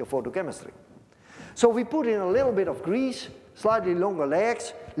quench your photochemistry. So we put in a little bit of grease, slightly longer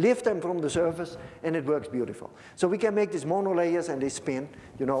legs, lift them from the surface, and it works beautiful. So we can make these monolayers and they spin,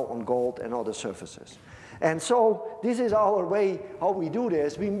 on gold and other surfaces. And so this is our way how we do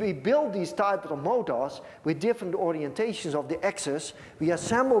this. We build these types of motors with different orientations of the axis. We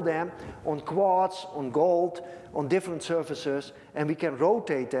assemble them on quartz, on gold, on different surfaces, and we can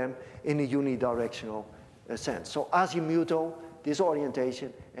rotate them in a unidirectional sense. So azimuthal, this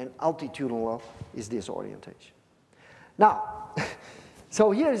orientation, and altitudinal is this orientation. Now,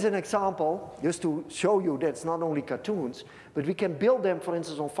 so here is an example, just to show you that it's not only cartoons, but we can build them, for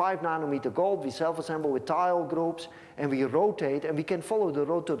instance, on 5 nanometer gold. We self-assemble with thiol groups, and we rotate, and we can follow the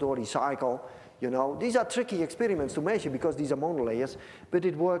rotatory cycle. These are tricky experiments to measure because these are monolayers, but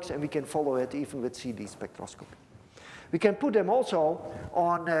it works, and we can follow it even with CD spectroscopy. We can put them also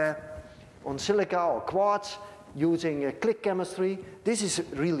on silica or quartz, using click chemistry. This is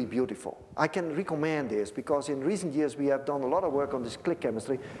really beautiful. I can recommend this because in recent years we have done a lot of work on this click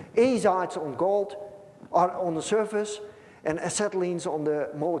chemistry. Azides on gold are on the surface and acetylenes on the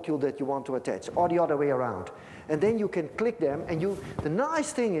molecule that you want to attach, or the other way around. And then you can click them, and the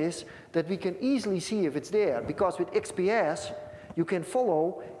nice thing is that we can easily see if it's there, because with XPS you can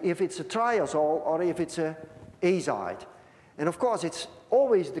follow if it's a triazole or if it's a azide. And of course it's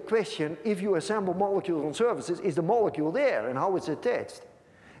always the question, if you assemble molecules on surfaces, is the molecule there and how it's attached?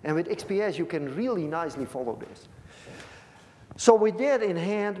 And with XPS you can really nicely follow this. So with that in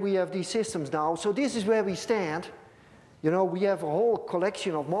hand, we have these systems now. So this is where we stand. You know, we have a whole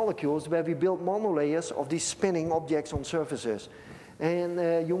collection of molecules where we build monolayers of these spinning objects on surfaces.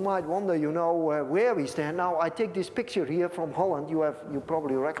 And you might wonder, you know, where we stand. Now, I take this picture here from Holland. You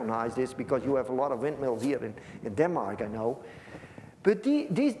probably recognize this because you have a lot of windmills here in Denmark, I know. But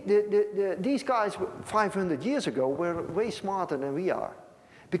these guys 500 years ago were way smarter than we are,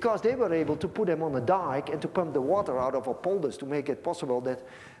 because they were able to put them on a dike and to pump the water out of our polders to make it possible that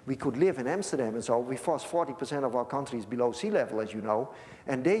we could live in Amsterdam. And so we forced 40% of our countries below sea level, as you know,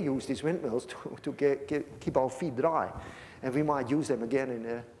 and they use these windmills to keep our feet dry. And we might use them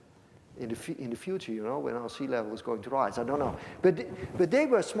again in the future, you know, when our sea level is going to rise. I don't know. But they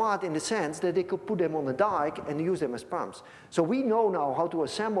were smart in the sense that they could put them on the dike and use them as pumps. So we know now how to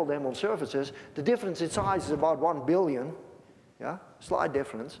assemble them on surfaces. The difference in size is about 1 billion. Yeah, slight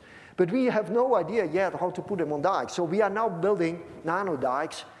difference. But we have no idea yet how to put them on dikes. So we are now building nano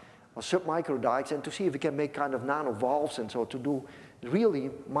dikes or submicro dikes, and to see if we can make kind of nano valves and so to do really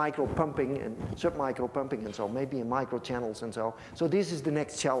micro pumping and submicro pumping and so, maybe in micro channels and so. So this is the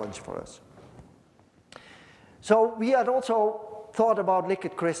next challenge for us. So we had also thought about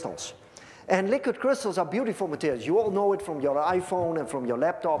liquid crystals. And liquid crystals are beautiful materials. You all know it from your iPhone and from your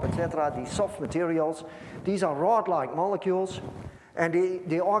laptop, etc. These soft materials. These are rod-like molecules, and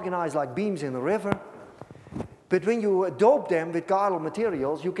they organize like beams in a river. But when you dope them with chiral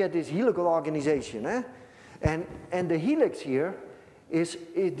materials, you get this helical organization. And the helix here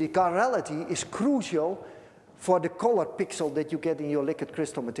the chirality is crucial for the colored pixel that you get in your liquid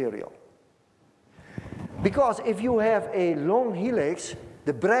crystal material. Because if you have a long helix,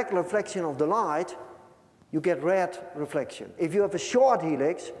 the Bragg reflection of the light, you get red reflection. If you have a short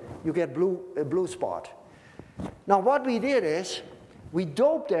helix, you get a blue spot. Now what we did is, we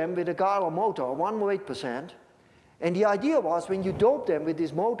doped them with a chiral motor, 108%, and the idea was when you dope them with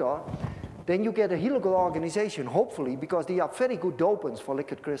this motor, then you get a helical organization, hopefully, because they are very good dopants for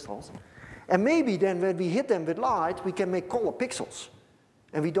liquid crystals. And maybe then when we hit them with light, we can make color pixels.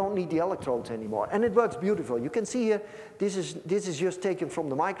 And we don't need the electrodes anymore. And it works beautiful. You can see here, this is just taken from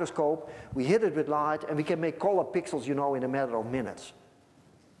the microscope. We hit it with light, and we can make color pixels, you know, in a matter of minutes.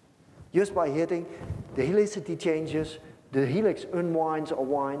 Just by hitting, the helicity changes, the helix unwinds or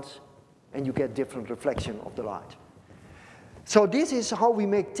winds, and you get different reflection of the light. So this is how we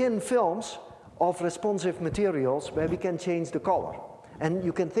make thin films of responsive materials where we can change the color. And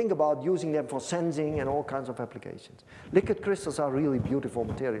you can think about using them for sensing and all kinds of applications. Liquid crystals are really beautiful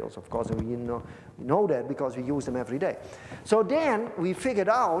materials, of course, and we know that because we use them every day. So then we figured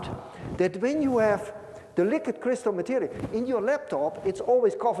out that when you have the liquid crystal material in your laptop, it's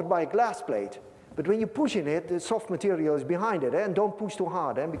always covered by a glass plate. But when you push in it, the soft material is behind it, and don't push too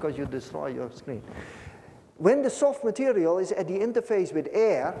hard because you destroy your screen. When the soft material is at the interface with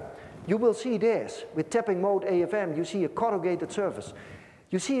air, you will see this. With tapping mode AFM, you see a corrugated surface.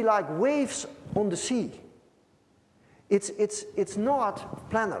 You see like waves on the sea. It's not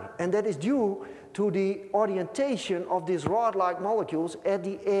planar, and that is due to the orientation of these rod-like molecules at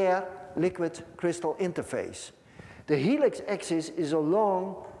the air-liquid crystal interface. The helix axis is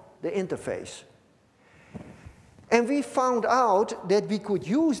along the interface. And we found out that we could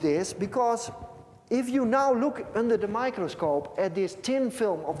use this because if you now look under the microscope at this thin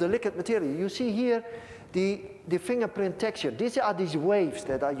film of the liquid material, you see here the fingerprint texture. These are these waves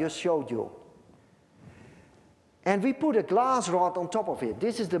that I just showed you. And we put a glass rod on top of it.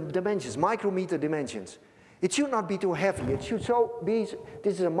 This is the dimensions, micrometer dimensions. It should not be too heavy. It should be,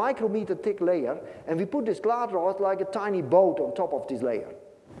 this is a micrometer thick layer, and we put this glass rod like a tiny boat on top of this layer.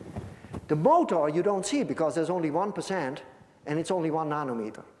 The motor you don't see because there's only 1% and it's only 1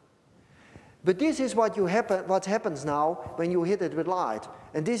 nanometer. But this is what happens now when you hit it with light.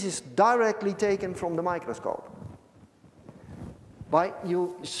 And this is directly taken from the microscope.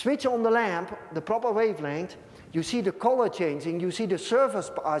 You switch on the lamp, the proper wavelength, you see the color changing, you see the surface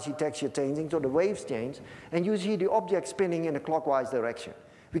architecture changing, so the waves change, and you see the object spinning in a clockwise direction.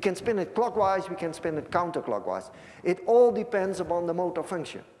 We can spin it clockwise, we can spin it counterclockwise. It all depends upon the motor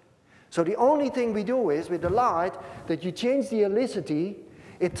function. So the only thing we do is, with the light, that you change the helicity,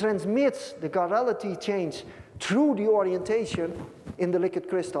 it transmits the chirality change through the orientation in the liquid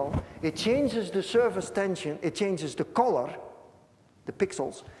crystal. It changes the surface tension, it changes the color, the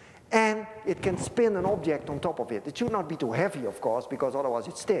pixels, and it can spin an object on top of it. It should not be too heavy, of course, because otherwise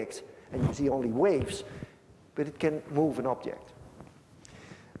it sticks, and you see only waves, but it can move an object.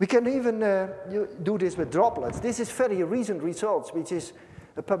 We can even do this with droplets. This is very recent results, which is,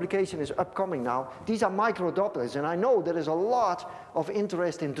 a publication is upcoming now. These are micro droplets, and I know there is a lot of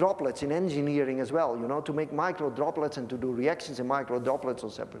interest in droplets in engineering as well, you know, to make micro droplets and to do reactions in micro droplets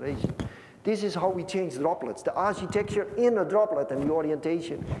or separation. This is how we change droplets, the architecture in a droplet and the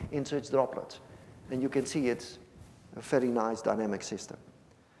orientation in such droplets. And you can see it's a very nice dynamic system.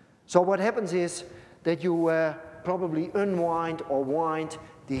 So what happens is that you probably unwind or wind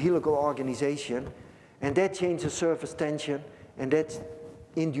the helical organization, and that changes surface tension, and that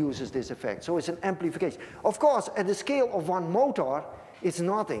induces this effect. So it's an amplification. Of course, at the scale of one motor, it's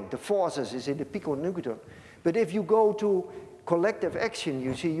nothing. The forces is in the piconewton. But if you go to collective action,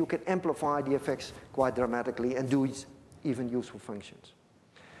 you see you can amplify the effects quite dramatically and do even useful functions.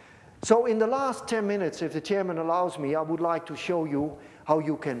 So in the last 10 minutes, if the chairman allows me, I would like to show you how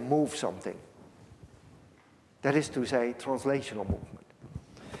you can move something. That is to say, translational movement.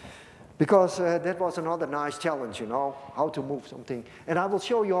 Because that was another nice challenge, you know, how to move something. And I will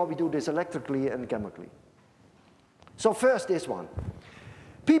show you how we do this electrically and chemically. So first, this one.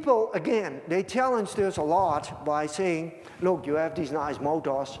 People, again, they challenged us a lot by saying, look, you have these nice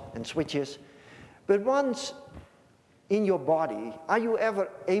motors and switches, but once in your body, are you ever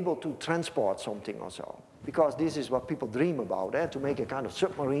able to transport something or so? Because this is what people dream about, to make a kind of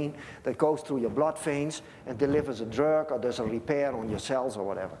submarine that goes through your blood veins and delivers a drug or does a repair on your cells or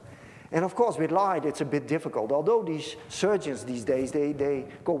whatever. And of course, with light, it's a bit difficult. Although these surgeons these days, they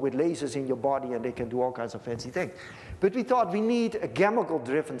go with lasers in your body and they can do all kinds of fancy things. But we thought we need a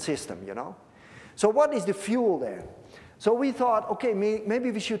chemical-driven system, you know? So what is the fuel there? So we thought, okay,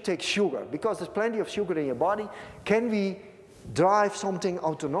 maybe we should take sugar, because there's plenty of sugar in your body. Can we drive something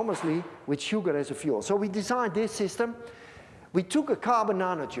autonomously with sugar as a fuel? So we designed this system. We took a carbon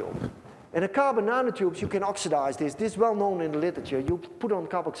nanotube. And the carbon nanotubes, you can oxidize this. This is well known in the literature. You put on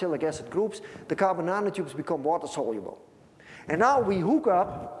carboxylic acid groups, the carbon nanotubes become water soluble. And now we hook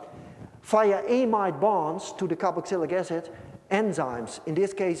up via amide bonds to the carboxylic acid enzymes. In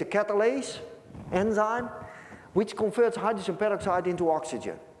this case, a catalase enzyme, which converts hydrogen peroxide into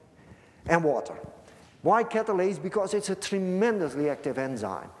oxygen and water. Why catalase? Because it's a tremendously active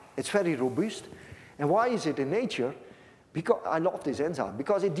enzyme. It's very robust. And why is it in nature? Because I love this enzyme,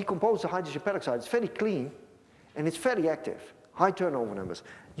 because it decomposes hydrogen peroxide. It's very clean, and it's very active, high turnover numbers.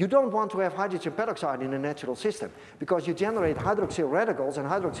 You don't want to have hydrogen peroxide in a natural system, because you generate hydroxyl radicals, and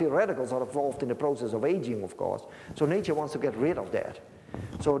hydroxyl radicals are involved in the process of aging, of course. So nature wants to get rid of that.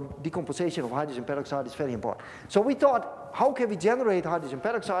 So decomposition of hydrogen peroxide is very important. So we thought, how can we generate hydrogen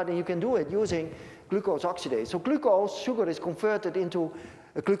peroxide? And you can do it using glucose oxidase. So glucose, sugar, is converted into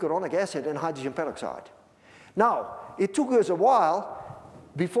a glucuronic acid and hydrogen peroxide. Now, it took us a while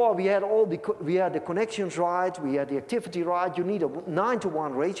before we had the connections right, we had the activity right. You need a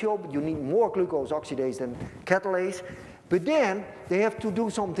 9-to-1 ratio, but you need more glucose oxidase than catalase. But then they have to do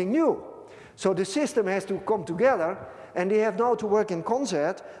something new. So the system has to come together, and they have now to work in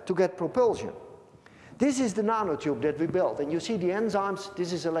concert to get propulsion. This is the nanotube that we built, and you see the enzymes.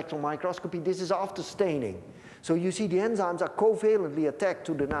 This is electron microscopy. This is after staining. So you see the enzymes are covalently attached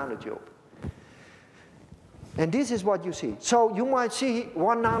to the nanotube. And this is what you see. So you might see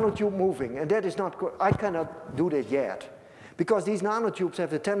one nanotube moving, and that is not good. I cannot do that yet, because these nanotubes have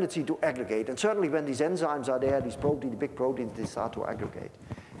the tendency to aggregate. And certainly when these enzymes are there, these proteins, the big proteins, they start to aggregate.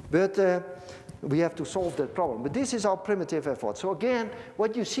 But we have to solve that problem. But this is our primitive effort. So again,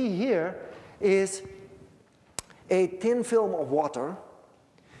 what you see here is a thin film of water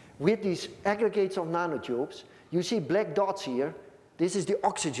with these aggregates of nanotubes. You see black dots here. This is the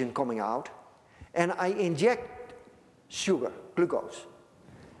oxygen coming out. And I inject sugar, glucose.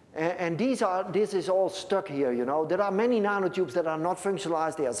 And this is all stuck here, you know. There are many nanotubes that are not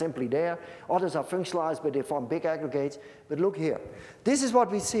functionalized. They are simply there. Others are functionalized, but they form big aggregates. But look here. This is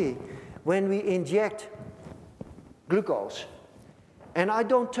what we see when we inject glucose. And I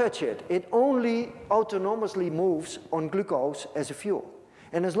don't touch it. It only autonomously moves on glucose as a fuel.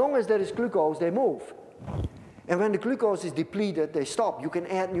 And as long as there is glucose, they move. And when the glucose is depleted, they stop. You can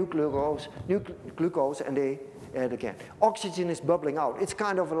add new glucose, and they add again. Oxygen is bubbling out. It's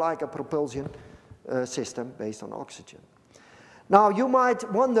kind of like a propulsion system based on oxygen. Now, you might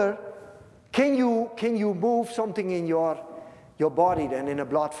wonder, can you move something in your your body than in a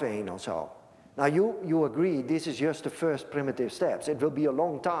blood vein or so. Now you agree this is just the first primitive steps. It will be a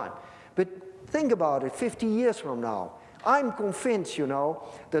long time. But think about it, 50 years from now. I'm convinced, you know,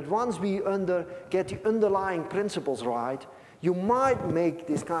 that once we get the underlying principles right, you might make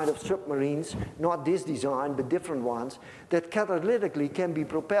this kind of submarines, not this design, but different ones, that catalytically can be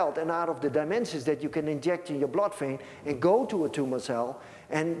propelled and out of the dimensions that you can inject in your blood vein and go to a tumor cell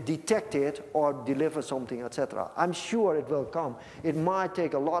and detect it or deliver something, etc. I'm sure it will come. It might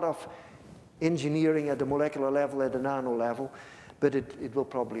take a lot of engineering at the molecular level, at the nano level, but it will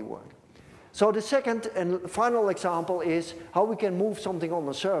probably work. So the second and final example is how we can move something on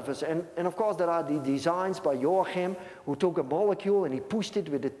the surface. And of course, there are the designs by Joachim, who took a molecule and he pushed it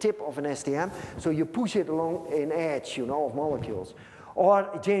with the tip of an STM. So you push it along an edge, you know, of molecules. Or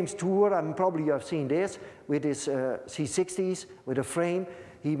James Tour, probably you have seen this, with his C60s, with a frame.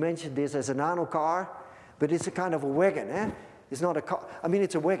 He mentioned this as a nano car, but it's a kind of a wagon, eh? It's not a car. I mean,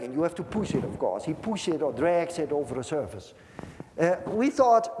 it's a wagon. You have to push it, of course. He pushes it or drags it over a surface. We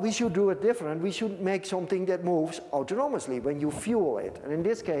thought we should do it different. We should make something that moves autonomously when you fuel it. And in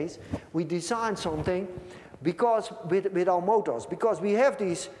this case, we designed something because with our motors, because we have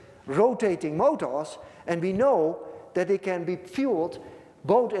these rotating motors, and we know that they can be fueled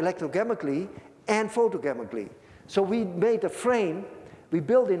both electrochemically and photochemically. So we made a frame. We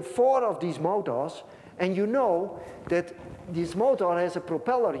built in 4 of these motors, and you know that this motor has a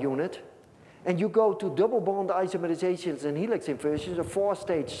propeller unit, and you go to double bond isomerizations and helix inversions, a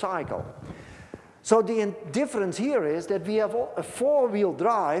 4-stage cycle. So the difference here is that we have a 4-wheel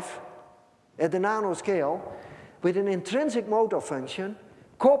drive at the nanoscale with an intrinsic motor function,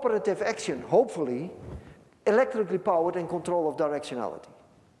 cooperative action, hopefully, electrically powered and control of directionality.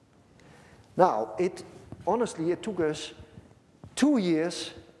 Now, honestly, it took us 2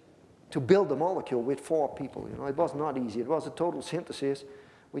 years to build a molecule with 4 people. You know, it was not easy. It was a total synthesis,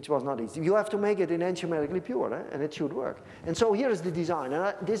 which was not easy. You have to make it enantiomerically pure, and it should work. And so here is the design.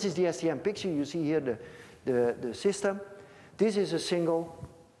 And this is the STM picture. You see here the system. This is a single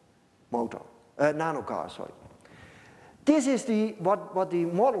motor, nano car, sorry. This is what the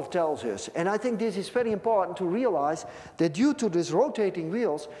model tells us. And I think this is very important to realize that due to these rotating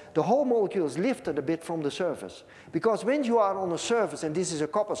wheels, the whole molecule is lifted a bit from the surface. Because when you are on a surface, and this is a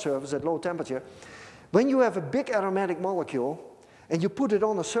copper surface at low temperature, when you have a big aromatic molecule, and you put it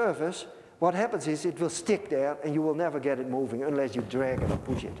on the surface, what happens is it will stick there and you will never get it moving unless you drag it or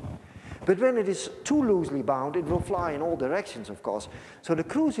push it. But when it is too loosely bound, it will fly in all directions, of course. So the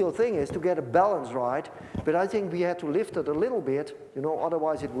crucial thing is to get a balance right, but I think we had to lift it a little bit, you know,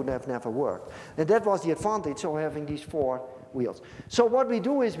 otherwise it would have never worked. And that was the advantage of having these 4 wheels. So what we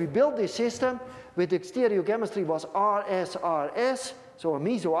do is we build this system with the stereochemistry was RSRS, so a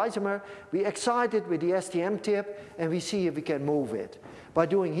mesoisomer. We excite it with the STM tip, and we see if we can move it. By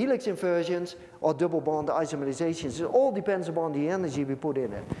doing helix inversions or double bond isomerizations, it all depends upon the energy we put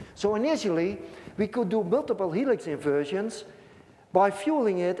in it. So initially, we could do multiple helix inversions by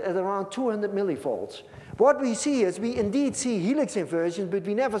fueling it at around 200 millivolts. What we see is we indeed see helix inversions, but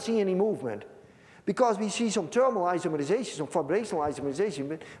we never see any movement. Because we see some thermal isomerization, some vibrational isomerization,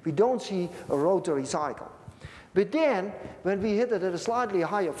 but we don't see a rotary cycle. But then, when we hit it at a slightly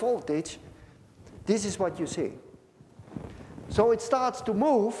higher voltage, this is what you see. So it starts to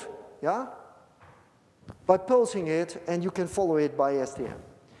move, yeah, by pulsing it, and you can follow it by STM.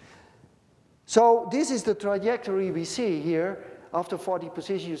 So this is the trajectory we see here. After 40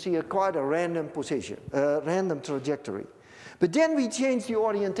 positions, you see quite a random position, random trajectory. But then we change the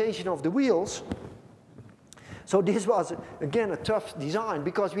orientation of the wheels. So this was, again, a tough design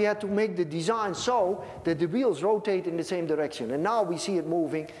because we had to make the design so that the wheels rotate in the same direction. And now we see it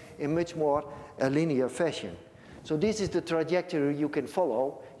moving in much more linear fashion. So this is the trajectory you can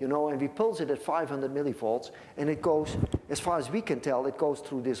follow, you know, and we pulse it at 500 millivolts, and it goes, as far as we can tell, it goes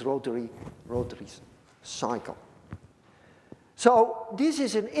through this rotary cycle. So this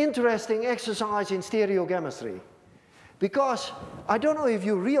is an interesting exercise in stereochemistry because I don't know if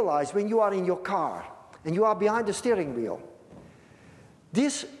you realize when you are in your car, and you are behind the steering wheel.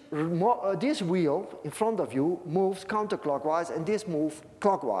 This wheel in front of you moves counterclockwise, and this moves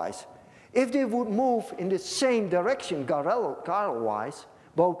clockwise. If they would move in the same direction, gyro-wise,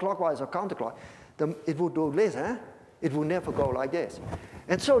 both clockwise or counterclockwise, then it would do this, eh? It would never go like this.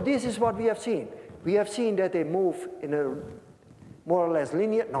 And so this is what we have seen. We have seen that they move in a more or less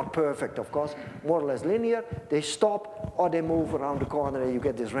linear, not perfect of course, more or less linear, they stop or they move around the corner and you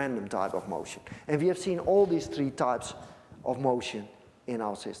get this random type of motion. And we have seen all these 3 types of motion in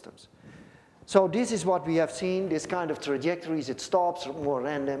our systems. So this is what we have seen, this kind of trajectories, it stops, more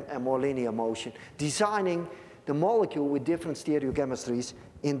random and more linear motion, designing the molecule with different stereochemistries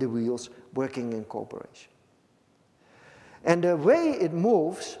in the wheels working in cooperation. And the way it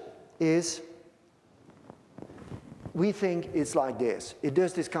moves is, we think it's like this. It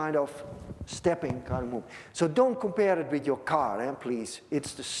does this kind of stepping kind of move. So don't compare it with your car, please.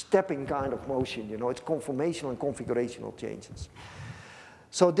 It's the stepping kind of motion, you know. It's conformational and configurational changes.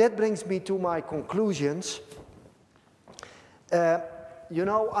 So that brings me to my conclusions. You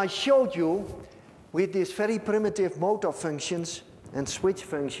know, I showed you with these very primitive motor functions and switch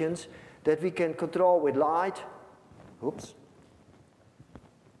functions that we can control with light. Oops.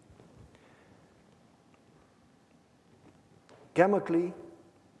 Chemically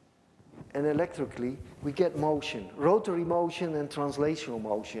and electrically, we get motion, rotary motion and translational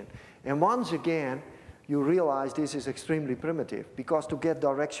motion. And once again, you realize this is extremely primitive, because to get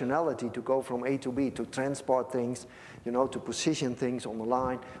directionality, to go from A to B, to transport things, you know, to position things on the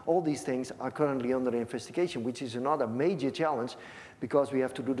line, all these things are currently under investigation, which is another major challenge, because we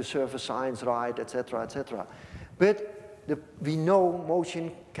have to do the surface science right, etc., etc. But we know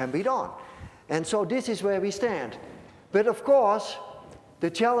motion can be done. And so this is where we stand. But of course, the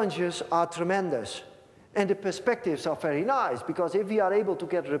challenges are tremendous. And the perspectives are very nice, because if we are able to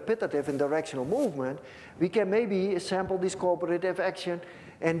get repetitive and directional movement, we can maybe sample this cooperative action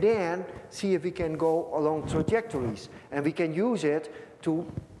and then see if we can go along trajectories. And we can use it to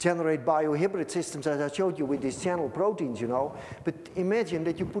generate biohybrid systems, as I showed you with these channel proteins, you know. But imagine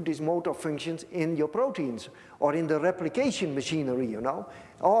that you put these motor functions in your proteins or in the replication machinery, you know,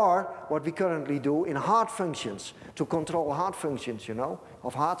 or what we currently do in heart functions to control heart functions, you know,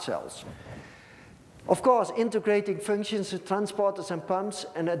 of heart cells. Of course, integrating functions, transporters and pumps,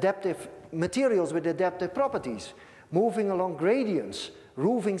 and adaptive materials with adaptive properties, moving along gradients,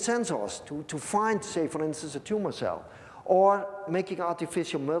 roofing sensors to find, say, for instance, a tumor cell, or making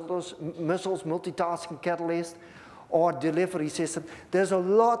artificial muscles, multitasking catalyst, or delivery system. There's a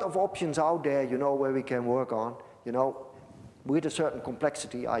lot of options out there, you know, where we can work on, you know, with a certain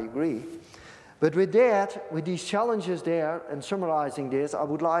complexity, I agree. But with that, with these challenges there, and summarizing this, I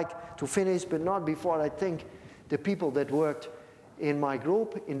would like to finish, but not before I thank the people that worked in my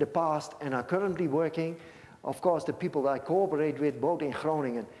group in the past and are currently working. Of course, the people that I cooperate with, both in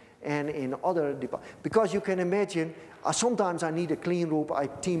Groningen and in other departments. Because you can imagine, sometimes I need a clean room. I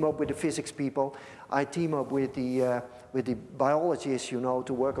team up with the physics people. I team up with the biologists, you know,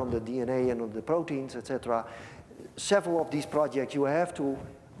 to work on the DNA and on the proteins, etc. Several of these projects you have to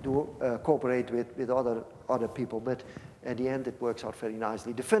cooperate with other people, but at the end it works out very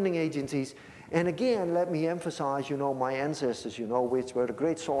nicely. The funding agencies, and again, let me emphasize, you know, my ancestors, you know, which were a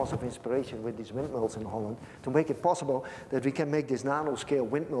great source of inspiration with these windmills in Holland, to make it possible that we can make this nanoscale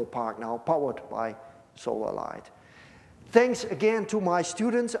windmill park now powered by solar light. Thanks again to my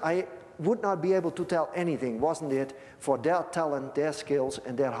students. I would not be able to tell anything, wasn't it, for their talent, their skills,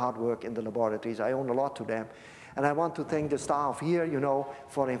 and their hard work in the laboratories. I owe a lot to them. And I want to thank the staff here, you know,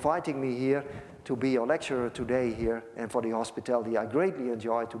 for inviting me here to be a lecturer today here, and for the hospitality. I greatly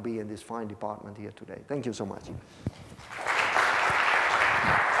enjoy to be in this fine department here today. Thank you so much.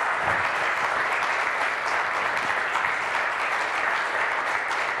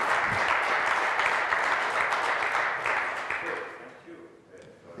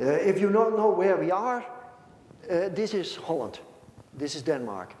 If you don't know where we are, this is Holland. This is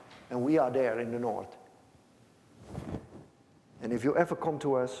Denmark. And we are there in the north. And if you ever come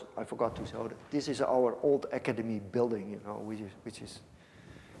to us, I forgot to show that, this is our old academy building, you know, which is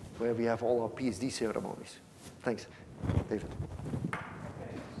where we have all our PhD ceremonies. Thanks, David.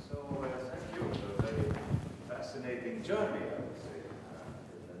 Okay, so thank you for a very fascinating journey, I would say,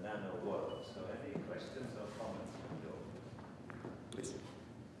 in the nano world. So any questions or comments from you? Please.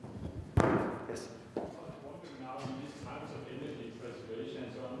 Yes. I was wondering now in these times of energy preservation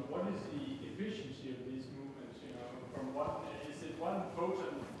and so on, what is the efficiency of these movements, you know, from what, is it one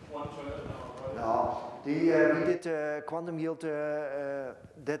photon, one turn, or what? No, we did quantum yield,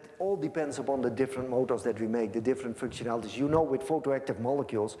 that all depends upon the different motors that we make, the different functionalities. You know, with photoactive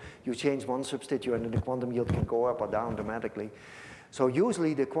molecules, you change one substituent and the quantum yield can go up or down dramatically. So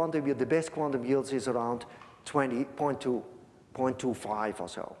usually the quantum yield, the best quantum yields is around 0.2, 0.25 or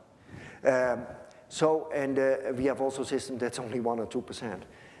so. And we have also systems that's only 1 or 2%.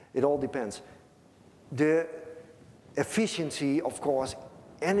 It all depends. The efficiency, of course,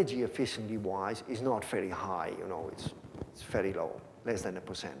 energy efficiency-wise, is not very high. You know, it's very low, less than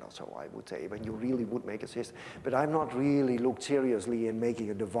 1% or so, I would say, when you really would make a system. But I'm not really looked seriously in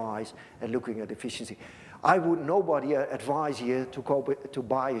making a device and looking at efficiency. I would nobody advise you to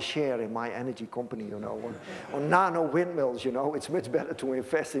buy a share in my energy company, you know, on nano windmills, you know. It's much better to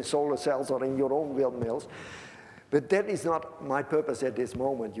invest in solar cells or in your own windmills. But that is not my purpose at this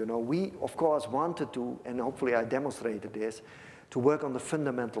moment. You know, we, of course, wanted to, and hopefully I demonstrated this, to work on the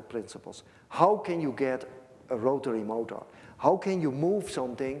fundamental principles. How can you get a rotary motor? How can you move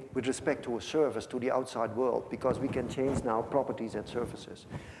something with respect to a surface to the outside world? Because we can change now properties at surfaces.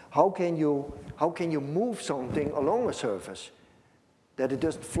 How can you move something along a surface that it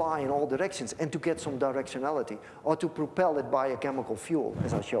doesn't fly in all directions and to get some directionality, or to propel it by a chemical fuel,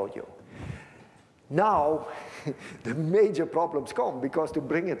 as I showed you? Now, the major problems come, because to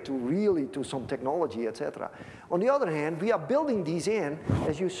bring it to really to some technology, etc. On the other hand, we are building these in,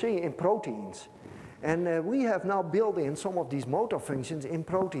 as you see, in proteins. And we have now built in some of these motor functions in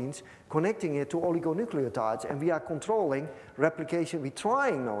proteins, connecting it to oligonucleotides, and we are controlling replication. We're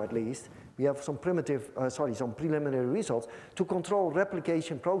trying now, at least. We have some some preliminary results to control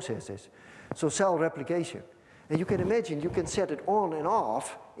replication processes. So cell replication. And you can imagine, you can set it on and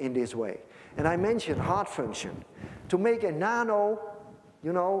off in this way. And I mentioned heart function. To make a nano,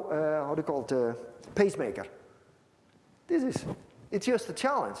 you know, how do you call it, pacemaker. It's just a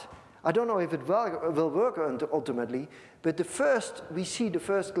challenge. I don't know if it will work ultimately, but we see the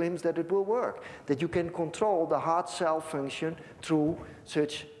first glimpse that it will work, that you can control the heart cell function through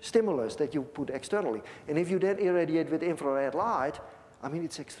such stimulus that you put externally. And if you then irradiate with infrared light, I mean,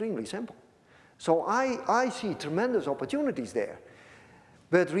 it's extremely simple. So I see tremendous opportunities there.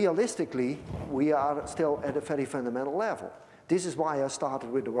 But realistically, we are still at a very fundamental level. This is why I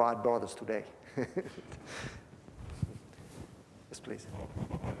started with the Wright brothers today. Yes, please.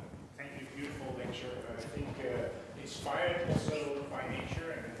 Beautiful lecture. I think inspired also by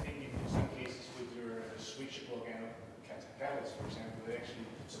nature, and I think in some cases with your switchable catalyst, for example, it actually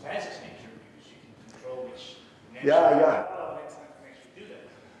surpasses nature, because you can control which natural elements that can actually do that.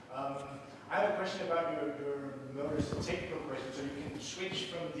 I have a question about your motors, a technical question. So you can switch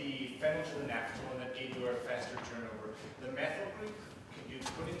from the phenol to the naphtha, and that gave you a faster turnover. The methyl group, can you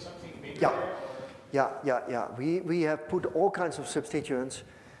put in something bigger there? Yeah. We have put all kinds of substituents.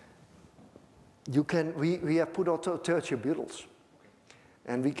 We have put out tertiary-butyls,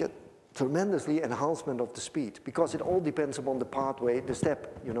 and we get tremendously enhancement of the speed, because it all depends upon the pathway, the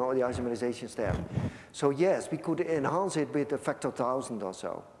step, you know, the isomerization step. So yes, we could enhance it with a factor 1,000 or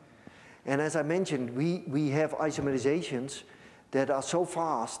so. And as I mentioned, we have isomerizations that are so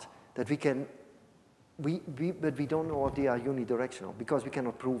fast that we can, but we don't know if they are unidirectional, because we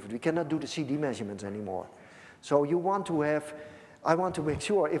cannot prove it. We cannot do the CD measurements anymore. So you want to have, I want to make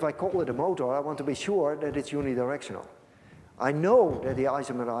sure, if I call it a motor, I want to be sure that it's unidirectional. I know that they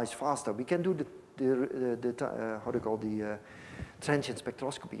isomerize faster. We can do the transient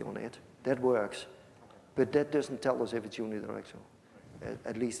spectroscopy on it. That works. But that doesn't tell us if it's unidirectional,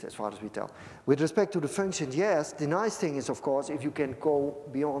 at least as far as we tell. With respect to the functions, yes, the nice thing is, of course, if you can go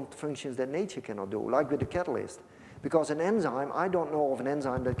beyond functions that nature cannot do, like with the catalyst. Because an enzyme, I don't know of an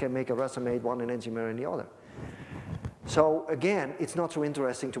enzyme that can make a racemate one enantiomer in the other. So again, it's not so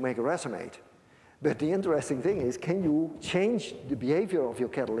interesting to make a racemate. But the interesting thing is, can you change the behavior of your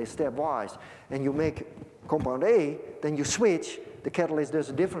catalyst stepwise? And you make compound A, then you switch, the catalyst does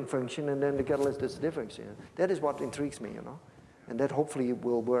a different function, and then the catalyst does a different function. That is what intrigues me, you know. And that hopefully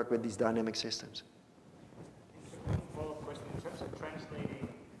will work with these dynamic systems. One follow-up question. In terms of translating,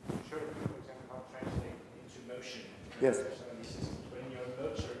 for example, how to translate into motion. Yes. Some of these systems. When you're a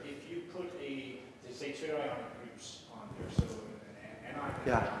motor, if you put say, two ionic groups on there, so an anion and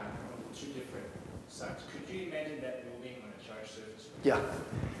an anion on two different sides, could you imagine that moving on a charged surface? Yeah.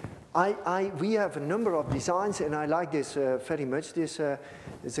 We have a number of designs, and I like this very much. This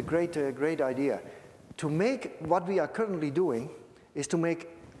is a great idea. To make what we are currently doing is to make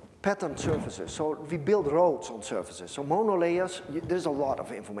patterned surfaces. So we build roads on surfaces. So monolayers, there's a lot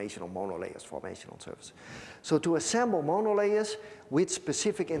of information on monolayers, formation on surfaces. So to assemble monolayers with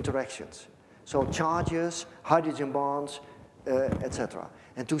specific interactions. So charges, hydrogen bonds, etc.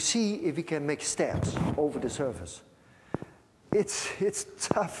 And to see if we can make steps over the surface. It's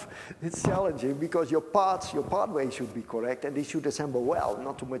tough, it's challenging, because your pathway should be correct, and they should assemble well,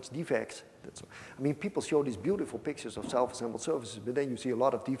 not too much defects. I mean, people show these beautiful pictures of self-assembled surfaces, but then you see a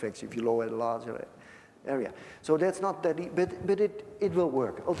lot of defects if you lower a larger area. So that's not that, but it will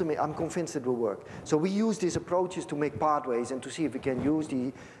work. Ultimately, I'm convinced it will work. So we use these approaches to make pathways and to see if we can use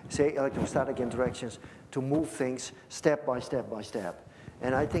the, say, electrostatic interactions to move things step by step by step.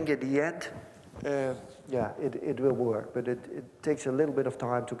 And I think at the end, yeah, it will work, but it takes a little bit of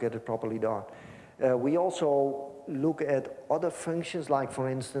time to get it properly done. We also look at other functions, like, for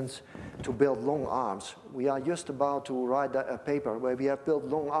instance, to build long arms. We are just about to write a paper where we have built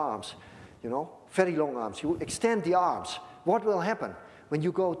long arms, you know, very long arms. You extend the arms. What will happen when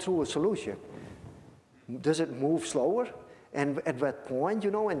you go through a solution? Does it move slower? And at what point,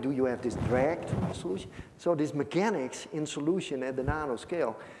 you know, and do you have this drag through the solution? So this mechanics in solution at the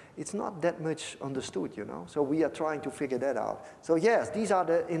nanoscale, it's not that much understood, you know. So we are trying to figure that out. So yes, these are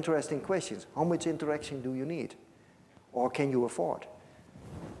the interesting questions. How much interaction do you need? Or can you afford?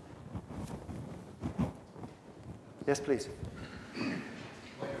 Yes, please. When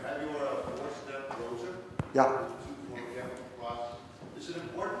you have your four-step process, Yeah. is it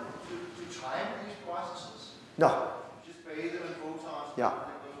important to time these processes? No. Just bathe them in photons? Yeah.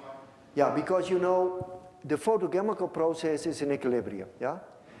 Yeah, because you know, the photochemical process is in equilibrium, yeah?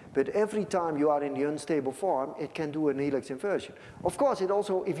 But every time you are in the unstable form, it can do an helix inversion. Of course, it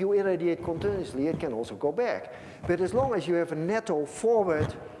also, if you irradiate continuously, it can also go back. But as long as you have a netto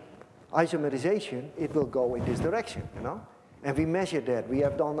forward isomerization, it will go in this direction, you know? And we measured that. We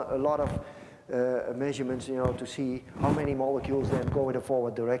have done a lot of measurements, you know, to see how many molecules then go in a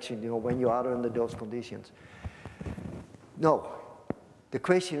forward direction, you know, when you are under those conditions. No. The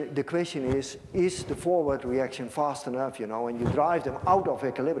question is the forward reaction fast enough, you know, and you drive them out of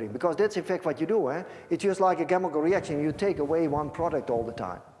equilibrium? Because that's in fact what you do, eh? It's just like a chemical reaction. You take away one product all the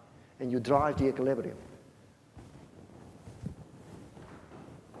time, and you drive the equilibrium.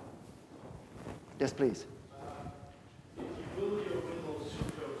 Yes, please. If you build your windmill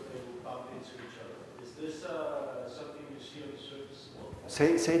sucrose, they will bump into each other. Is this something you see on the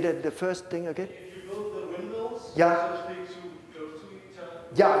surface? Say that the first thing again. If you build the windmills, Yeah. so to speak, close to each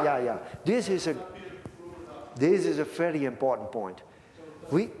other. Yeah. This is a very important point.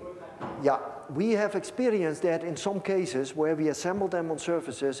 We have experienced that in some cases where we assemble them on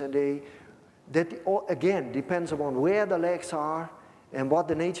surfaces, and that again depends upon where the legs are and what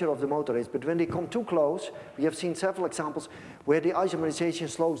the nature of the motor is. But when they come too close, we have seen several examples where the isomerization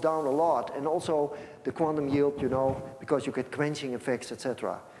slows down a lot, and also the quantum yield, you know, because you get quenching effects,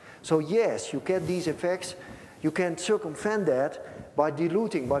 etc. So yes, you get these effects. You can circumvent that by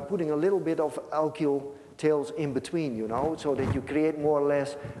diluting, by putting a little bit of alkyl tails in between, you know, so that you create more or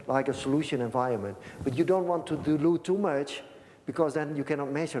less like a solution environment. But you don't want to dilute too much, because then you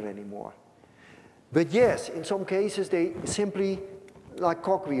cannot measure anymore. But yes, in some cases they simply like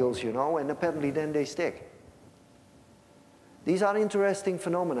cogwheels, you know, and apparently then they stick. These are interesting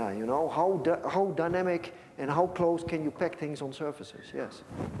phenomena, you know, how dynamic and how close can you pack things on surfaces, yes.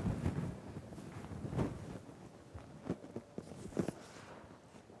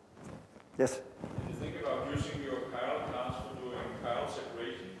 Yes? Did you think about using your chiral class for doing chiral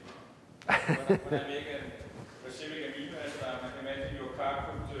separation? When I make a specific amino acid, I can imagine your car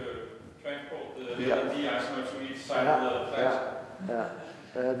could transport the LND isomer to each side of the class.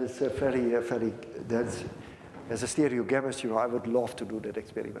 That's a very, as a stereochemist, you know, I would love to do that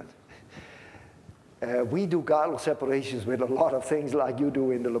experiment. We do chiral separations with a lot of things like you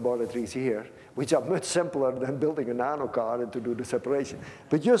do in the laboratories here, which are much simpler than building a nano car and to do the separation.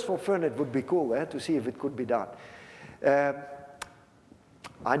 But just for fun, it would be cool to see if it could be done.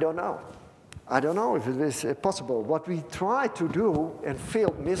 I don't know. I don't know if it is possible. What we tried to do, and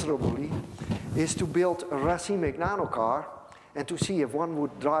failed miserably, is to build a racemic nano car and to see if one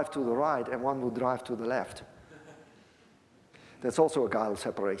would drive to the right and one would drive to the left. That's also a chiral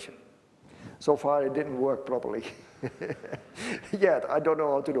separation. So far, it didn't work properly. Yet, I don't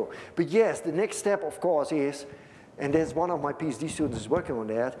know how to do. But yes, the next step, of course, is, and there's one of my PhD students is working on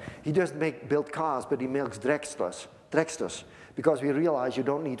that, he doesn't build cars, but he makes dragsters, because we realize you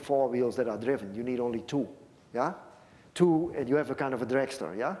don't need 4 wheels that are driven, you need only 2, yeah? 2, and you have a kind of a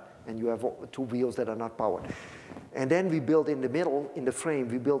dragster, yeah? And you have 2 wheels that are not powered. And then we build in the middle, in the frame,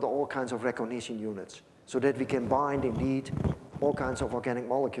 we build all kinds of recognition units, so that we can bind, indeed, all kinds of organic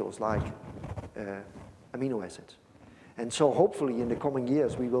molecules, like amino acids. And so hopefully in the coming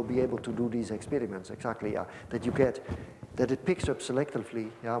years we will be able to do these experiments exactly, that you get, that it picks up selectively,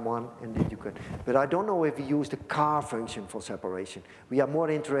 one, and then you can. But I don't know if we use the car function for separation. We are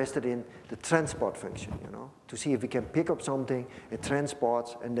more interested in the transport function, you know, to see if we can pick up something, it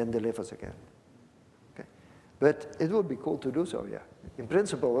transports, and then delivers again. Okay. But it would be cool to do so, yeah. In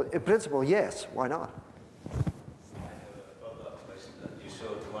principle, yes, why not?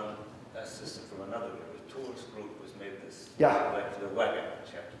 Like the wagon, which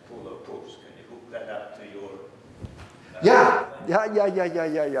you have to pull or push. Can you hook that up to your... Yeah.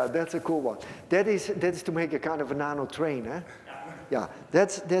 That's a cool one. That is to make a kind of a nano train, eh? Yeah,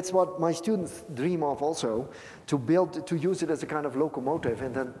 that's what my students dream of also, to use it as a kind of locomotive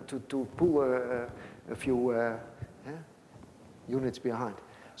and then to pull a few units behind.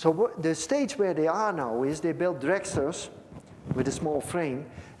 So the stage where they are now is they build dragsters with a small frame,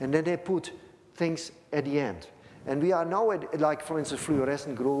 and then they put things at the end. And we are now at, like, for instance,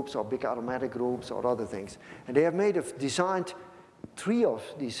 fluorescent groups or big aromatic groups or other things. And they have designed 3 of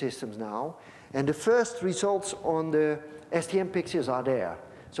these systems now. And the first results on the STM pictures are there.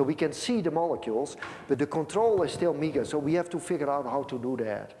 So we can see the molecules, but the control is still meager. So we have to figure out how to do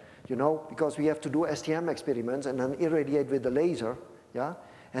that, you know, because we have to do STM experiments and then irradiate with the laser, yeah,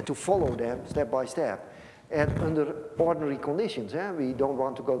 and to follow them step by step. And under ordinary conditions, we don't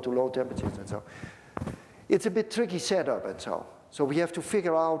want to go to low temperatures and so. It's a bit tricky setup and so. So we have to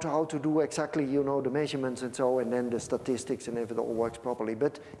figure out how to do exactly, you know, the measurements and so, and then the statistics and if it all works properly.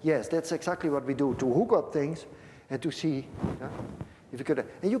 But yes, that's exactly what we do, to hook up things and to see, if you could.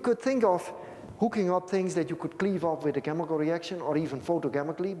 And you could think of hooking up things that you could cleave up with a chemical reaction or even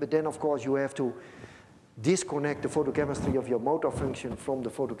photochemically, but then of course you have to disconnect the photochemistry of your motor function from the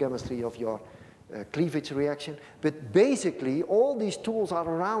photochemistry of your cleavage reaction. But basically, all these tools are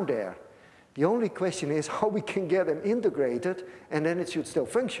around there. The only question is how we can get them integrated, and then it should still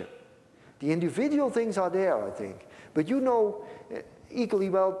function. The individual things are there, I think. But you know equally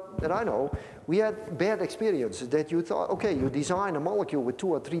well that I know, we had bad experiences that you thought, okay, you design a molecule with 2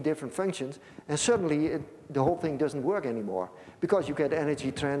 or 3 different functions, and suddenly the whole thing doesn't work anymore because you get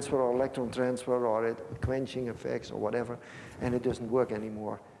energy transfer or electron transfer or quenching effects or whatever, and it doesn't work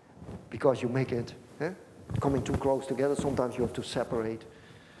anymore because you make it coming too close together. Sometimes you have to separate.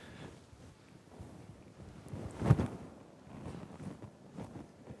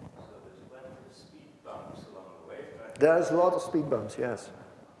 There's a lot of speed bumps, yes.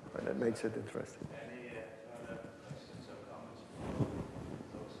 And that makes it interesting. Any other questions or comments?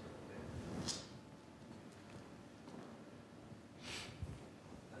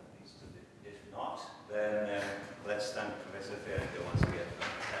 That needs to be. If not, then let's thank Professor Ferrier once again.